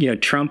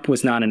 Trump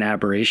was not an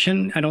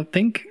aberration, I don't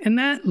think, in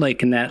that,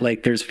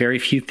 there's very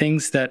few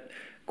things that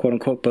quote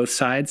unquote both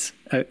sides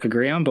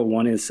agree on, but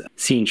one is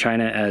seeing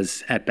China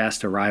as at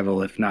best a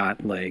rival, if not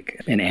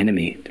an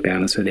enemy, to be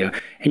honest with you.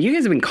 And you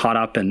guys have been caught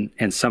up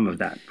in some of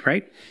that,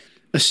 right?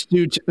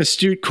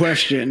 Astute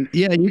question.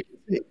 Yeah.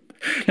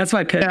 That's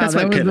my pivot. That's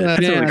my pivot.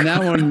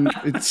 That one,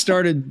 it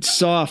started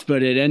soft,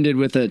 but it ended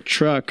with a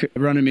truck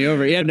running me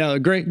over. Yeah, no,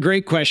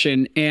 great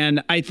question.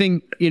 And I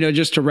think,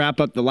 just to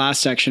wrap up the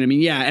last section,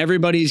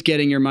 everybody's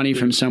getting your money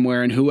from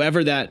somewhere, and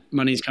whoever that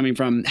money's coming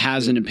from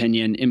has an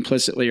opinion,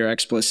 implicitly or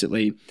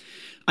explicitly.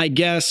 I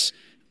guess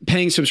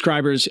paying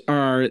subscribers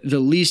are the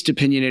least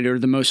opinionated or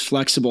the most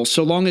flexible,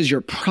 so long as your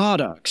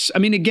products.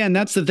 Again,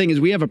 that's the thing, is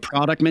we have a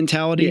product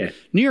mentality. Yeah.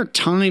 New York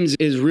Times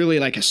is really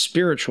like a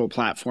spiritual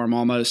platform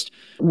almost.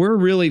 We're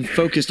really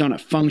focused on a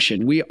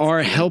function. We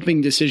are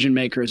helping decision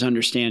makers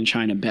understand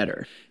China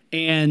better.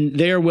 And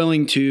they're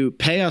willing to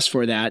pay us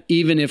for that,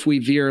 even if we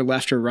veer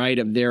left or right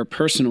of their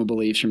personal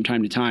beliefs from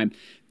time to time.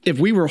 If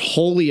we were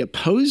wholly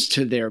opposed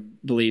to their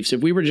beliefs,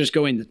 if we were just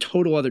going the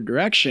total other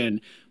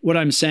direction, what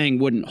I'm saying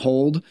wouldn't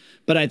hold.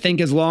 But I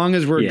think as long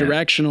as we're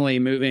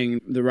directionally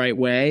moving the right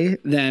way,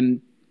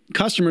 then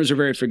customers are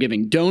very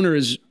forgiving.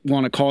 Donors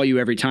want to call you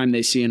every time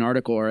they see an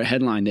article or a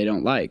headline they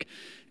don't like.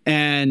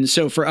 And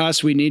so for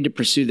us, we need to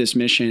pursue this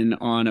mission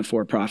on a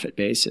for-profit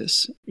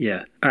basis.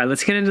 Yeah. All right,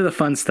 let's get into the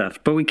fun stuff.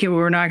 But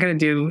we're not going to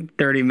do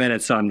 30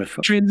 minutes on the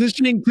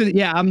transitioning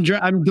to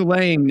I'm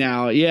delaying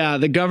now. Yeah,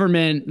 the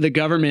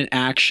government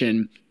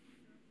action.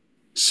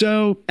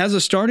 So as a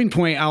starting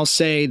point, I'll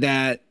say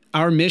that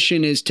our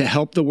mission is to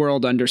help the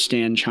world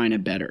understand China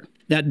better.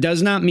 That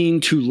does not mean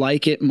to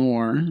like it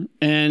more.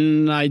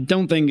 And I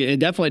don't think it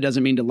definitely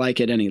doesn't mean to like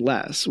it any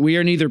less. We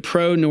are neither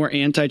pro nor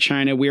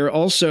anti-China. We are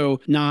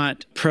also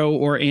not pro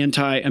or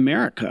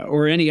anti-America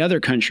or any other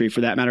country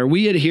for that matter.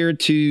 We adhere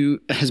to,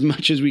 as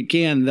much as we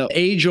can, the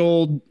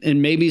age-old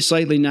and maybe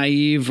slightly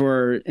naive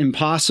or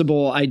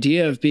impossible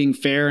idea of being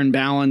fair and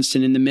balanced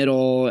and in the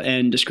middle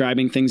and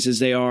describing things as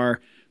they are,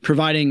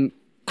 providing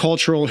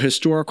cultural,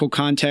 historical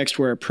context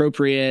where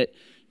appropriate,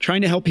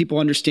 trying to help people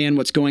understand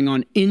what's going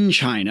on in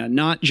China,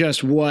 not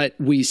just what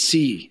we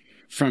see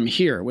from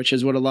here, which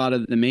is what a lot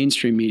of the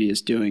mainstream media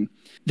is doing.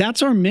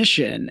 That's our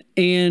mission.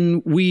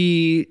 And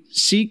we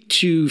seek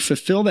to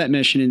fulfill that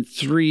mission in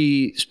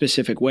 3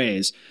 specific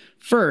ways.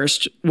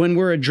 First, when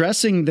we're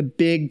addressing the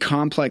big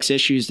complex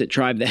issues that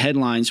drive the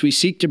headlines, we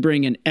seek to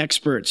bring an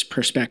expert's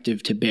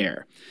perspective to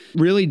bear,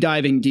 really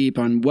diving deep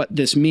on what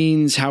this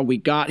means, how we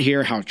got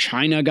here, how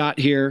China got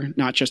here,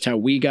 not just how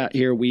we got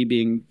here, we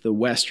being the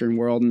Western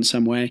world in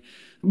some way,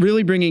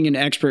 really bringing an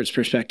expert's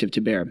perspective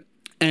to bear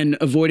and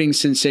avoiding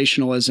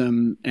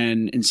sensationalism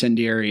and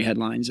incendiary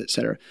headlines, et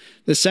cetera.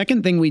 The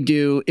second thing we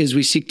do is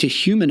we seek to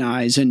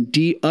humanize and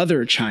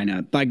de-other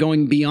China by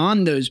going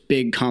beyond those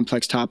big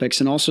complex topics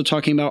and also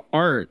talking about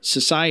art,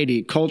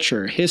 society,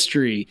 culture,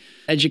 history,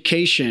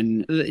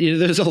 education.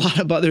 There's a lot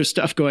of other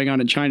stuff going on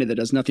in China that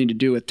has nothing to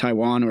do with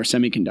Taiwan or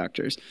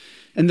semiconductors.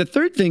 And the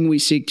third thing we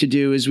seek to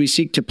do is we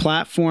seek to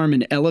platform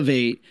and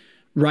elevate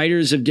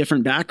writers of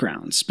different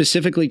backgrounds,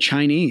 specifically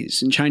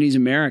Chinese and Chinese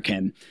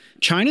American.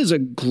 China is a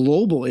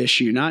global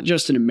issue, not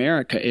just an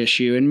America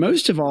issue. And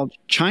most of all,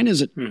 China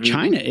is a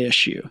China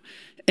issue.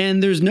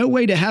 And there's no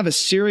way to have a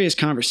serious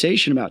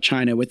conversation about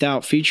China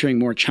without featuring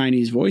more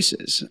Chinese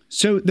voices.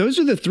 So those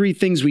are the 3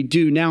 things we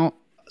do. Now,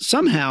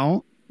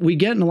 somehow we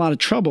get in a lot of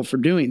trouble for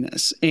doing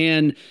this.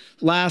 And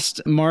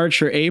last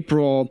March or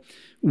April,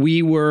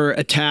 we were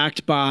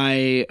attacked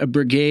by a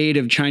brigade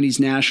of Chinese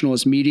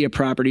nationalist media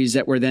properties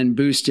that were then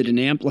boosted and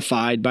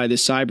amplified by the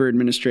cyber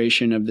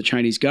administration of the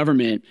Chinese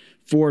government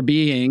for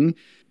being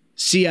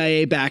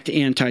CIA-backed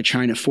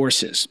anti-China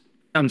forces.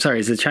 I'm sorry,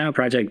 is the China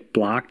Project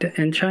blocked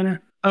in China?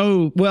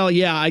 Oh, well,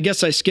 yeah, I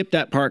guess I skipped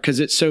that part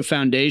because it's so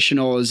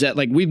foundational is that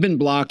we've been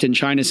blocked in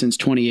China since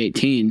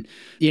 2018.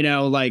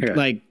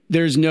 Like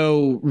there's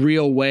no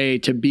real way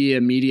to be a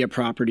media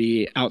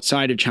property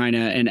outside of China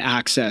and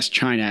access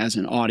China as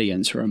an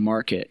audience or a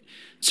market.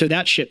 So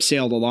that ship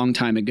sailed a long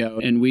time ago,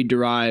 and we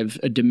derive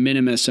a de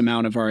minimis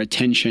amount of our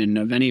attention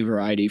of any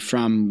variety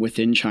from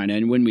within China.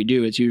 And when we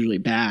do, it's usually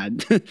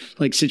bad,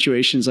 like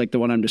situations like the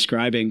one I'm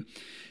describing.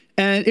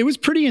 And it was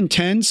pretty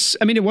intense.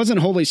 I mean, it wasn't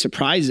wholly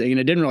surprising, and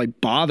it didn't really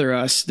bother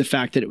us, the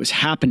fact that it was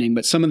happening.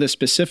 But some of the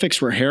specifics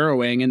were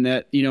harrowing, and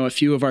that, a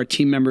few of our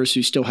team members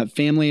who still have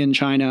family in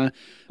China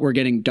were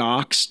getting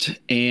doxxed,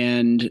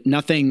 and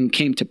nothing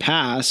came to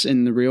pass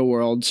in the real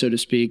world, so to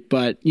speak.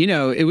 But,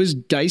 it was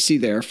dicey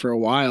there for a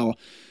while.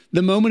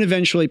 The moment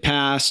eventually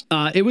passed.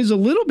 It was a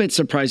little bit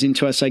surprising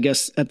to us, I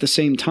guess, at the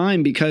same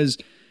time, because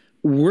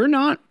we're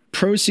not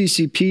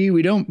pro-CCP,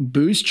 we don't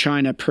boost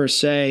China per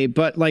se,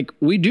 but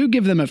we do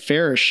give them a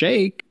fairer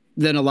shake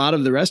than a lot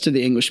of the rest of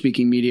the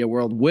English-speaking media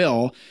world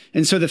will.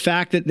 And so the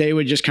fact that they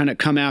would just kind of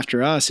come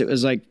after us, it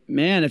was like,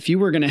 man, if you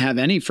were going to have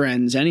any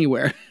friends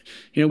anywhere,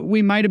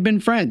 we might have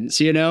been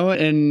friends,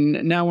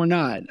 and now we're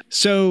not.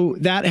 So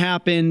that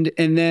happened.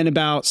 And then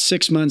about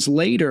 6 months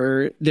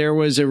later, there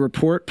was a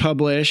report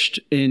published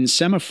in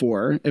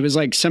Semaphore. It was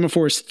like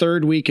Semaphore's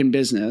 3rd week in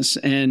business.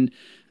 And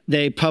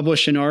they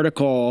published an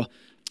article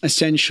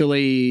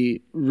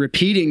essentially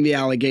repeating the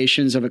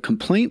allegations of a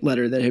complaint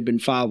letter that had been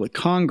filed with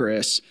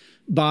Congress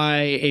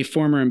by a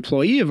former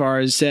employee of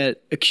ours that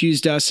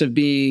accused us of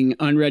being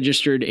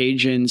unregistered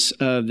agents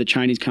of the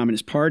Chinese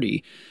Communist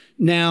Party.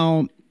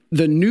 Now,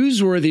 the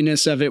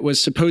newsworthiness of it was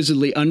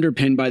supposedly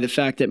underpinned by the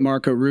fact that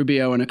Marco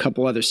Rubio and a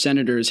couple other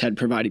senators had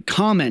provided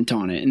comment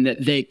on it and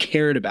that they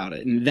cared about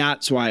it. And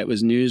that's why it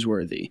was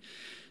newsworthy.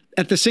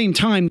 At the same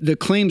time, the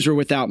claims were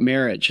without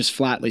merit, just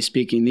flatly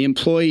speaking. The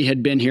employee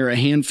had been here a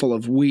handful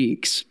of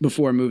weeks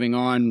before moving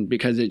on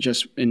because it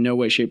just in no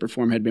way, shape, or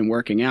form had been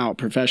working out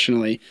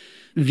professionally.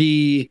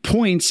 The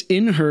points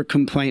in her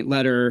complaint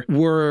letter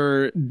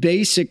were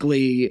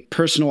basically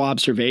personal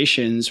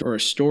observations or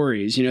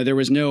stories. There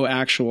was no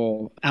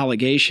actual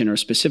allegation or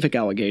specific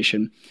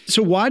allegation.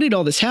 So why did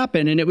all this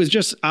happen? And it was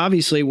just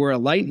obviously we're a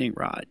lightning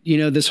rod.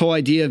 This whole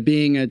idea of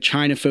being a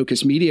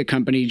China-focused media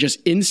company just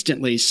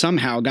instantly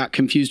somehow got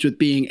confused with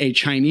being a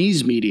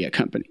Chinese media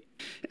company.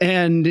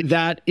 And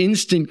that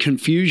instant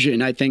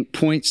confusion, I think,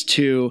 points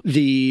to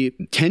the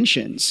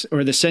tensions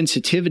or the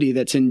sensitivity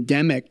that's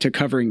endemic to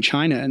covering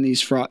China in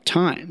these fraught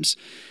times.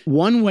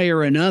 One way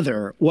or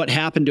another, what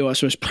happened to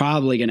us was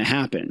probably going to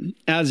happen.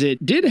 As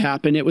it did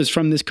happen, it was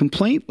from this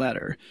complaint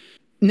letter.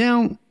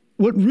 Now,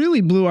 what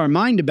really blew our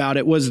mind about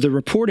it was the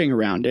reporting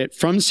around it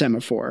from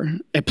Semaphore,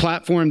 a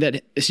platform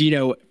that,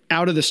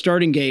 out of the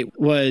starting gate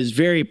was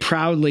very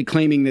proudly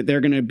claiming that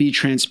they're going to be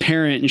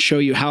transparent and show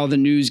you how the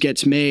news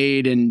gets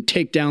made and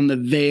take down the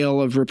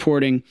veil of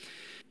reporting.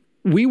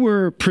 we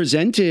were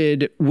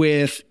presented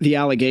with the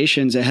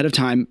allegations ahead of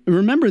time.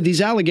 Remember, these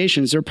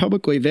allegations, they're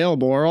publicly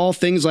available, are all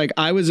things like,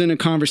 I was in a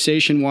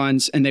conversation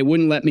once and they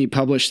wouldn't let me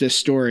publish this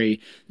story.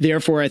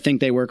 Therefore, I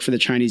think they work for the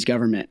Chinese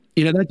government.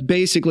 That's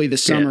basically the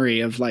summary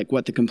of like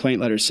what the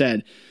complaint letter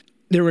said.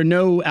 There were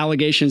no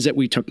allegations that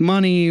we took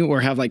money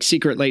or have like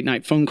secret late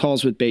night phone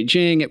calls with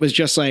Beijing. It was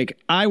just like,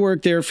 I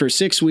worked there for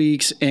 6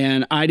 weeks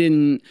and I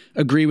didn't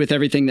agree with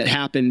everything that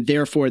happened.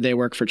 Therefore, they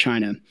work for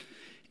China.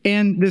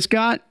 And this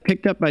got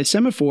picked up by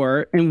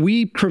Semaphore, and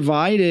we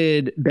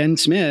provided Ben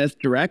Smith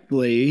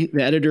directly,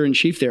 the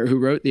editor-in-chief there who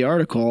wrote the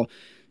article,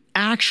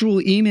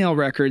 actual email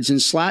records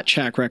and Slack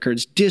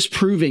records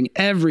disproving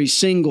every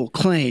single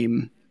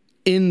claim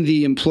in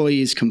the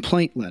employee's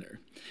complaint letter.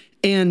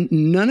 And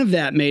none of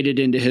that made it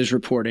into his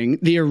reporting.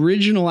 The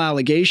original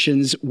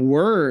allegations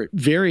were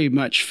very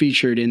much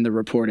featured in the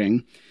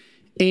reporting.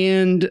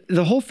 And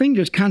the whole thing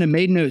just kind of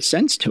made no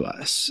sense to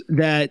us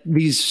that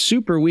these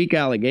super weak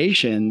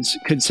allegations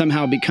could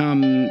somehow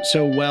become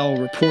so well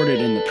reported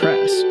in the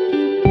press.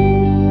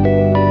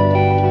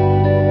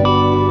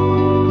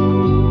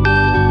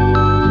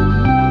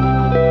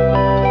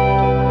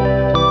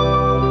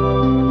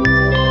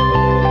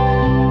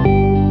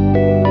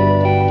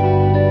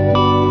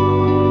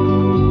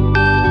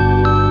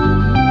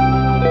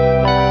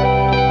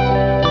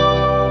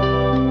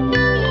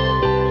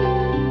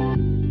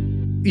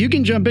 You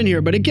can jump in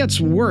here, but it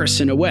gets worse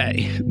in a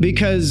way,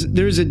 because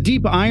there's a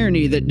deep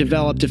irony that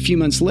developed a few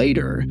months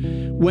later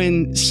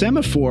when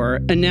Semaphore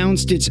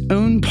announced its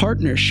own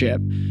partnership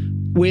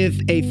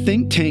with a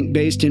think tank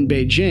based in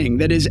Beijing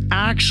that is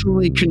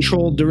actually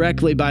controlled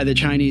directly by the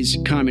Chinese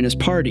Communist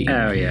Party.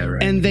 Oh, yeah,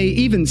 right. And they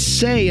even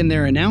say in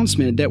their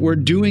announcement that we're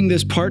doing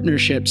this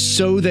partnership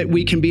so that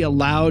we can be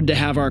allowed to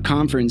have our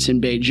conference in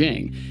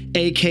Beijing,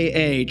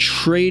 aka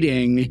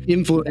trading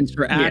influence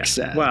for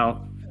access. Yeah,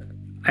 well,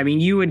 I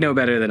mean, you would know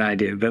better than I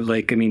do, but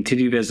to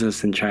do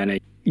business in China,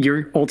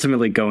 you're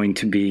ultimately going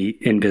to be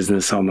in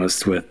business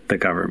almost with the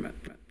government.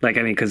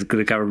 Because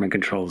the government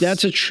controls.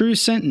 That's a true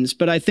sentence,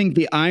 but I think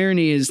the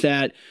irony is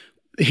that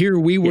here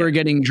we were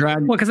getting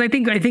dragged. Well, because I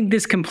think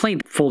this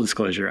complaint, full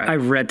disclosure,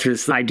 I've read through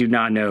this. I do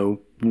not know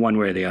one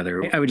way or the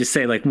other. I would just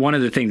say one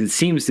of the things it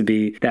seems to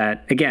be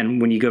that, again,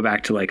 when you go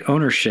back to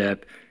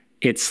ownership,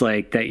 it's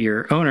like that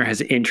your owner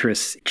has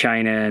interests in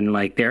China, and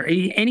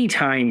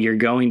anytime you're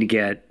going to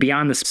get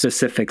beyond the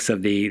specifics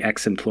of the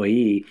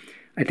ex-employee,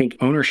 I think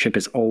ownership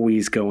is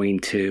always going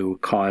to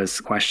cause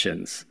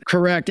questions.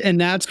 Correct. And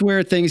that's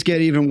where things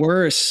get even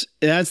worse.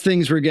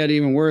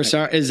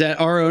 Is that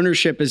our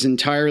ownership is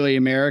entirely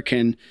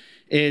American.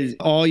 Is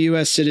all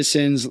U.S.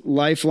 citizens,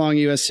 lifelong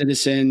U.S.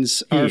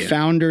 citizens. Our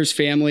founder's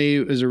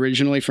family was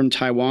originally from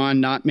Taiwan,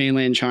 not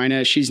mainland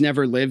China. She's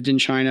never lived in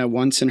China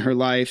once in her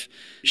life.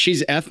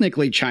 She's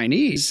ethnically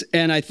Chinese.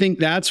 And I think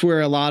that's where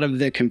a lot of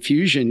the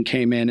confusion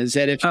came in, is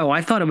that if... Oh,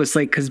 I thought it was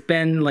because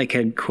Ben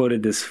had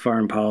quoted this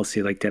foreign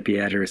policy deputy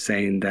editor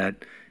saying that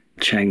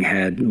Cheng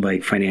had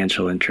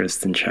financial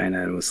interest in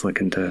China and was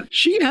looking to...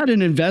 She had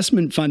an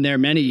investment fund there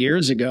many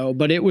years ago,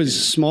 but it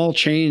was small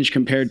change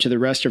compared to the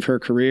rest of her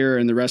career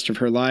and the rest of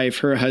her life.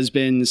 Her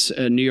husband's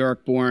a New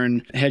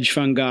York-born hedge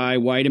fund guy,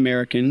 white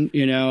American,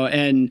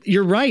 and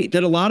you're right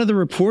that a lot of the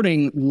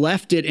reporting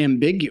left it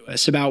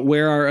ambiguous about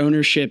where our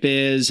ownership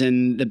is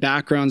and the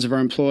backgrounds of our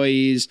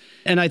employees.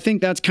 And I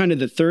think that's kind of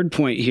the third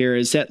point here,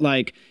 is that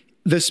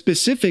the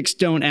specifics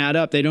don't add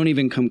up. They don't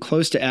even come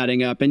close to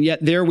adding up. And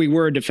yet there we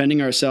were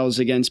defending ourselves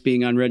against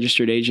being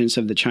unregistered agents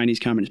of the Chinese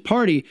Communist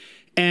Party.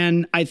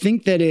 And I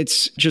think that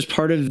it's just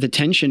part of the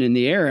tension in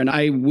the air. And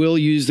I will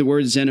use the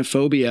word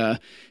xenophobia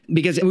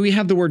because we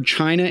have the word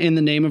China in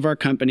the name of our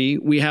company.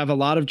 We have a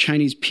lot of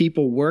Chinese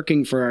people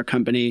working for our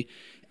company.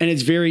 And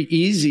it's very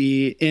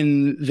easy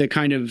in the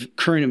kind of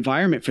current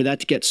environment for that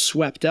to get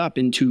swept up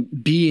into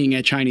being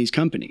a Chinese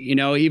company,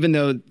 even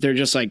though they're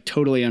just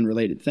totally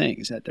unrelated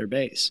things at their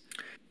base.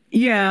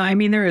 Yeah,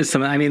 there is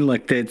some.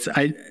 Look,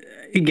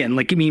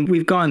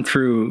 we've gone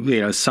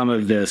through, some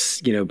of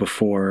this,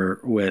 before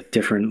with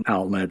different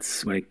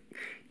outlets.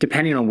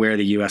 Depending on where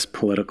the U.S.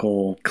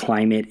 political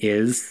climate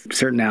is,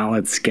 certain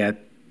outlets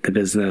get the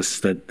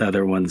business that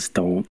other ones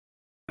don't.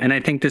 And I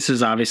think this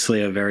is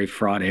obviously a very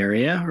fraught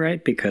area,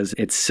 right? Because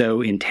it's so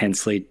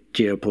intensely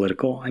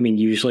geopolitical.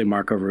 Usually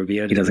Marco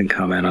Rubio, he doesn't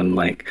comment on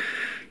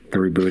the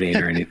rebooting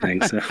or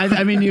anything. So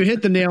you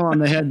hit the nail on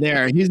the head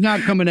there. He's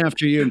not coming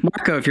after you.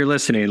 Marco, if you're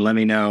listening, let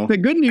me know. The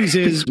good news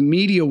is,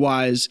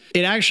 media-wise,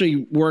 it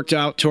actually worked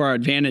out to our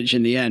advantage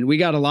in the end. We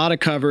got a lot of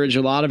coverage,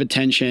 a lot of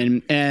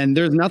attention, and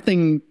there's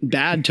nothing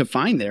bad to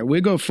find there. We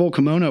go full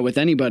kimono with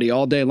anybody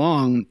all day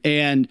long.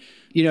 And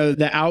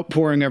the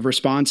outpouring of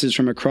responses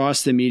from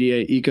across the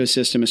media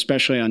ecosystem,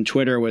 especially on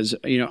Twitter, was,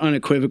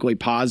 unequivocally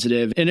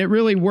positive. And it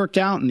really worked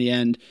out in the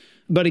end.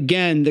 But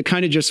again, the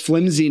kind of just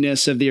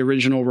flimsiness of the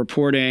original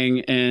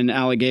reporting and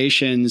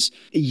allegations,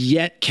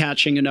 yet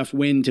catching enough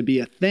wind to be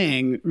a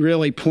thing,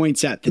 really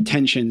points at the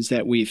tensions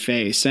that we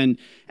face. And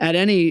at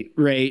any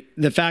rate,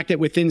 the fact that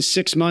within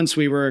 6 months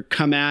we were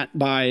come at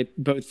by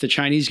both the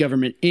Chinese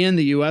government and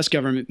the U.S.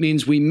 government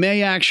means we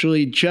may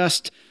actually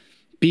just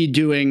be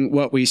doing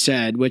what we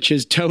said, which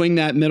is towing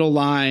that middle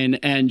line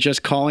and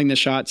just calling the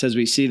shots as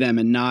we see them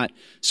and not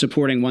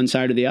supporting one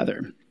side or the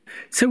other.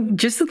 So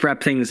just to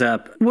wrap things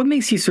up, what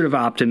makes you sort of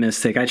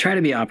optimistic? I try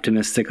to be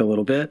optimistic a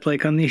little bit,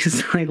 like on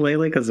these, like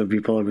lately, because some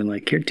people have been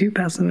like, you're too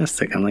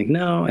pessimistic. I'm like,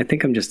 no, I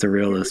think I'm just a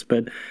realist.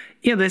 But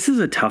yeah, this is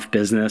a tough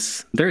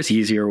business. There's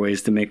easier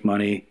ways to make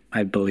money,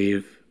 I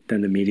believe,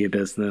 than the media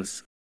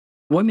business.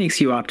 What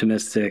makes you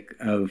optimistic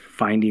of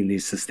finding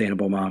these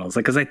sustainable models?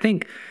 Like, because I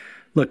think,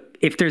 look,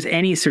 if there's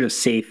any sort of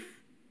safe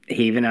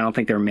haven, I don't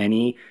think there are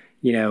many,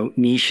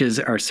 niches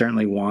are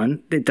certainly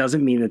one. It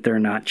doesn't mean that there are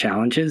not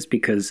challenges,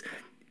 because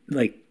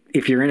like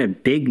if you're in a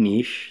big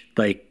niche,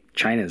 like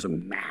China is a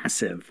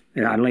massive,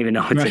 I don't even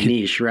know it's a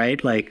niche,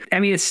 right? Like, I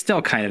mean, it's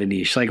still kind of a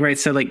niche, like, right?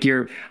 So like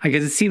I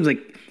guess it seems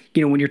like,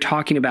 when you're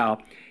talking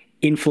about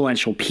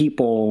influential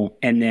people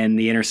and then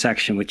the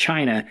intersection with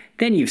China,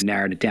 then you've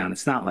narrowed it down.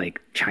 It's not like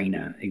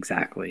China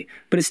exactly,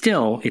 but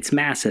it's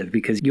massive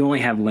because you only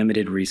have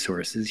limited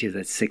resources. You have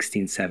that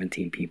 16,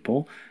 17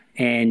 people,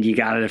 and you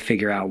got to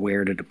figure out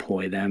where to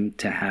deploy them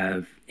to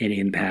have an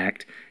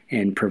impact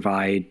and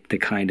provide the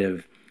kind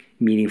of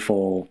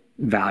meaningful,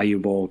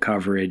 valuable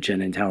coverage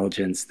and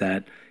intelligence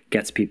that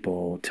gets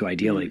people to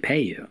ideally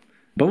pay you.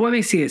 But what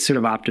makes you sort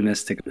of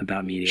optimistic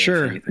about media?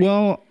 Sure.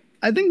 Well,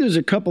 I think there's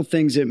a couple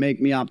things that make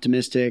me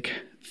optimistic.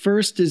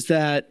 First is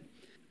that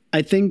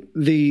I think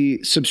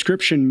the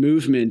subscription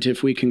movement,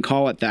 if we can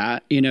call it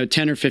that,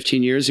 10 or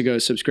 15 years ago,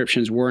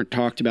 subscriptions weren't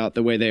talked about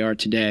the way they are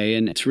today.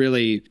 And it's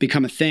really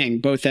become a thing,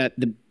 both at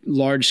the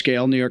large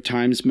scale. New York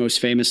Times, most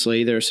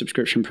famously, their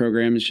subscription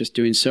program is just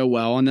doing so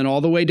well. And then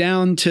all the way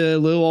down to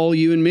little old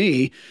you and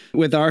me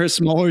with our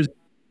smaller.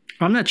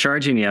 I'm not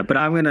charging you, but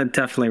I'm going to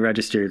definitely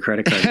register your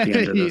credit card at the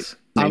end of this.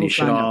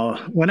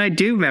 When I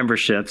do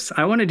memberships,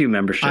 I want to do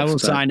memberships. I will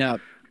sign up.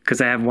 Because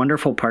I have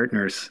wonderful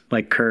partners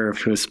like Curve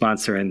who is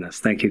sponsoring this.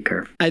 Thank you,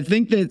 Curve. I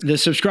think that the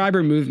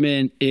subscriber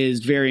movement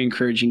is very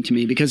encouraging to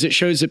me because it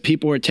shows that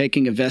people are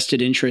taking a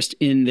vested interest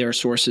in their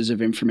sources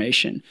of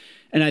information.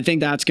 And I think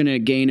that's going to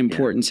gain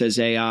importance as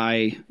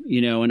AI,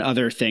 and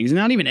other things.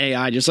 Not even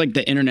AI, just like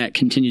the internet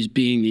continues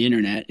being the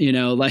internet,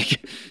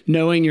 like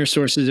knowing your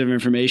sources of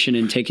information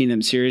and taking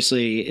them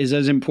seriously is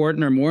as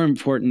important or more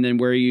important than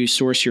where you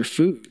source your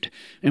food.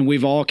 And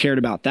we've all cared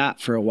about that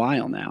for a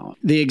while now.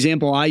 The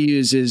example I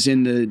use is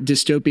in the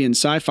dystopian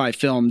sci-fi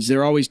films,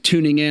 they're always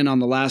tuning in on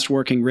the last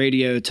working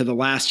radio to the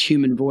last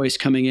human voice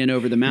coming in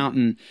over the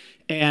mountain.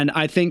 And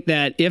I think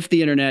that if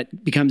the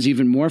internet becomes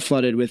even more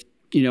flooded with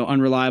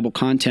unreliable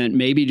content,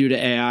 maybe due to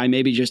AI,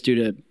 maybe just due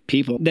to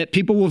people, that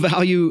people will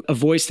value a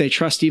voice they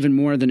trust even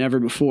more than ever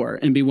before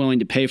and be willing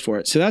to pay for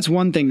it. So that's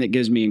one thing that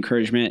gives me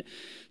encouragement.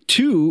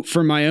 Two,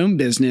 for my own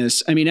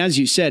business, I mean, as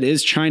you said,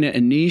 is China a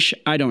niche?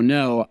 I don't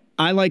know.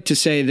 I like to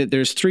say that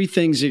there's three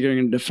things that are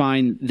going to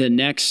define the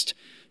next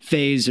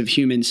phase of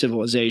human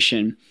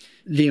civilization: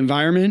 the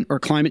environment or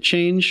climate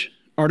change,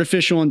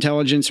 artificial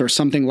intelligence or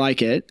something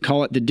like it,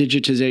 call it the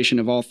digitization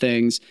of all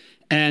things,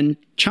 and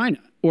China,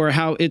 or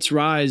how its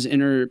rise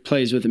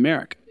interplays with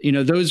America.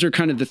 Those are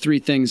kind of the three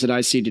things that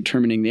I see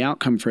determining the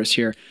outcome for us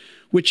here,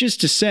 which is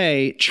to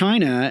say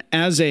China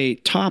as a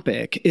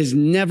topic is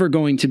never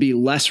going to be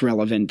less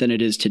relevant than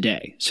it is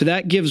today. So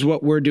that gives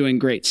what we're doing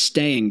great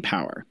staying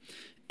power.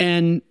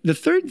 And the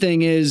third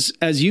thing is,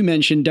 as you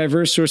mentioned,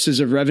 diverse sources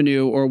of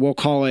revenue, or we'll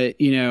call it,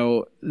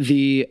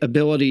 the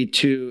ability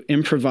to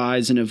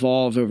improvise and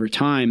evolve over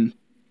time.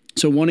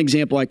 So one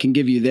example I can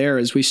give you there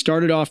is we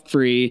started off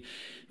free.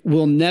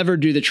 We'll never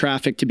do the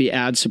traffic to be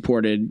ad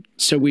supported.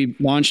 So we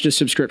launched a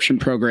subscription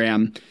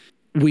program.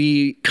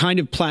 We kind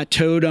of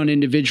plateaued on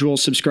individual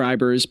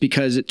subscribers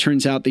because it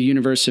turns out the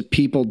universe of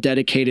people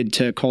dedicated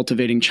to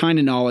cultivating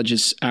China knowledge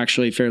is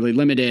actually fairly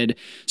limited.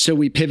 So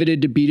we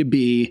pivoted to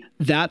B2B.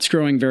 That's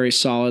growing very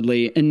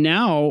solidly. And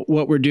now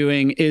what we're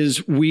doing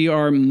is we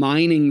are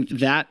mining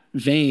that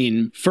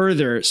vein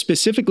further,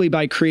 specifically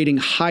by creating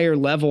higher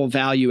level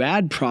value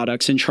add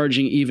products and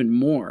charging even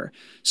more.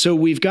 So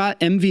we've got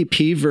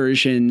MVP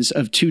versions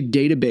of 2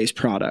 database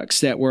products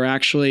that we're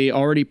actually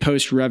already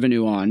post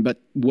revenue on, but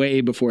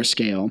way before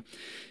scale.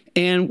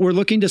 And we're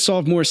looking to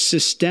solve more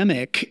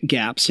systemic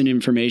gaps in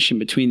information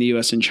between the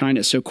US and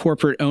China. So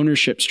corporate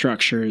ownership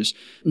structures,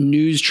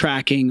 news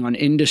tracking on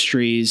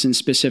industries and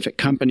specific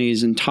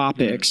companies and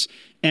topics,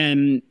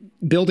 and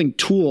building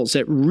tools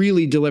that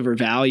really deliver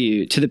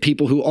value to the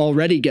people who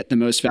already get the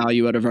most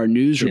value out of our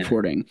news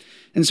reporting.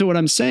 And so what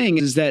I'm saying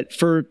is that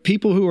for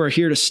people who are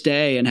here to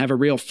stay and have a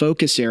real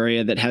focus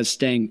area that has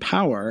staying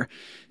power,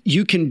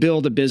 you can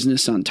build a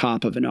business on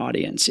top of an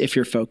audience if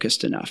you're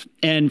focused enough.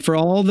 And for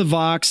all the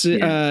Vox,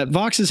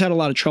 Vox has had a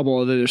lot of trouble,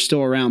 although they're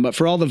still around, but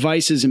for all the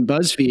Vices and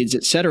BuzzFeeds,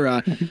 et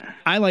cetera,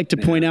 I like to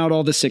point out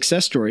all the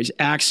success stories.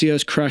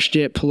 Axios crushed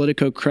it.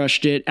 Politico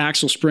crushed it.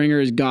 Axel Springer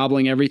is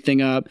gobbling everything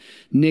up.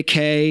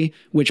 Nikkei,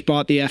 which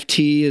bought the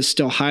FT, is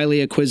still highly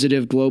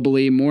acquisitive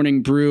globally.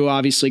 Morning Brew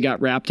obviously got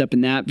wrapped up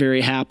in that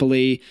very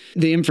happily.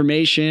 The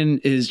information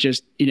is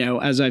just,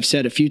 as I've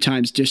said a few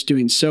times, just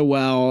doing so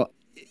well.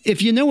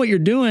 if you know what you're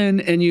doing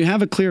and you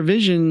have a clear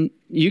vision,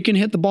 you can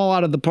hit the ball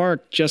out of the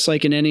park just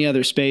like in any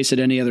other space at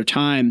any other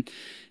time.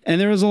 And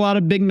there was a lot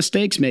of big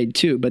mistakes made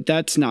too, but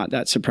that's not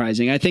that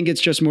surprising. I think it's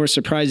just more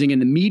surprising in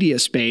the media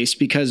space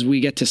because we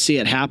get to see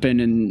it happen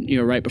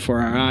and, right before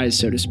our eyes,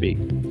 so to speak.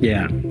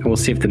 Yeah. We'll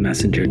see if the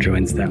messenger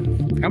joins them.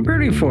 I'm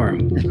rooting for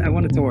him. I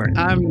want it to work.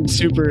 I'm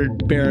super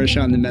bearish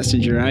on the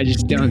messenger. I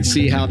just don't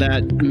see how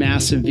that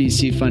massive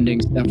VC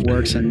funding stuff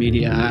works on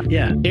media.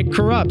 Yeah. It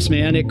corrupts,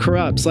 man. It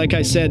corrupts. Like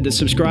I said, the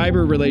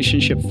subscriber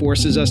relationship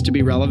forces us to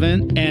be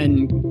relevant,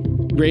 and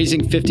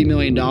raising $50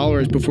 million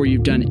before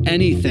you've done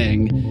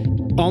anything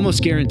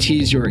almost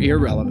guarantees your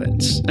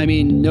irrelevance. I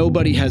mean,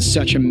 nobody has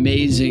such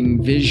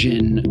amazing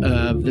vision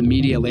of the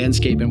media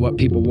landscape and what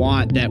people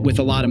want that with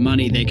a lot of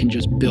money, they can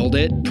just build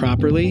it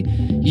properly.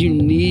 You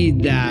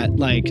need that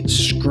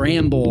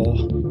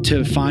scramble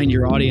to find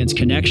your audience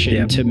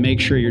connection to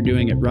make sure you're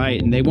doing it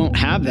right. And they won't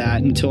have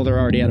that until they're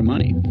already out of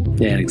money.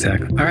 Yeah,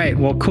 exactly. All right.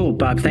 Well, cool.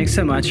 Bob, thanks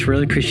so much.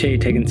 Really appreciate you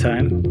taking the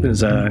time. It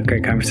was a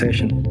great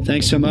conversation.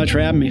 Thanks so much for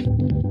having me.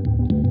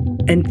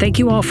 And thank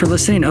you all for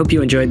listening. I hope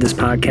you enjoyed this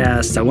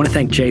podcast. I want to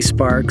thank Jay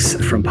Sparks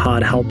from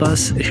Pod Help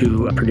Us,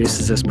 who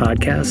produces this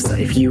podcast.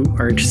 If you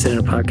are interested in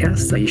a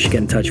podcast, you should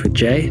get in touch with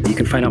Jay. You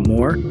can find out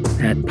more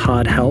at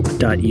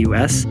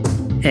podhelp.us.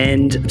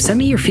 And send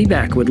me your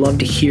feedback. Would love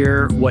to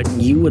hear what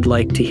you would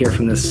like to hear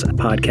from this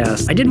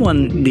podcast. I did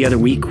one the other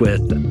week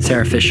with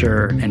Sarah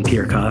Fisher and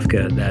Peter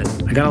Kafka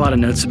that I got a lot of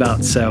notes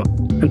about. So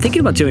I'm thinking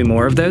about doing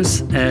more of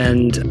those,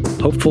 and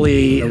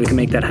hopefully we can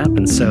make that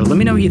happen. So let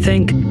me know what you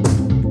think.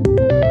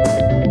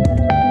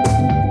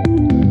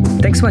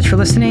 Thanks so much for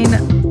listening.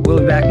 We'll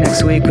be back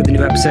next week with a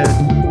new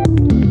episode.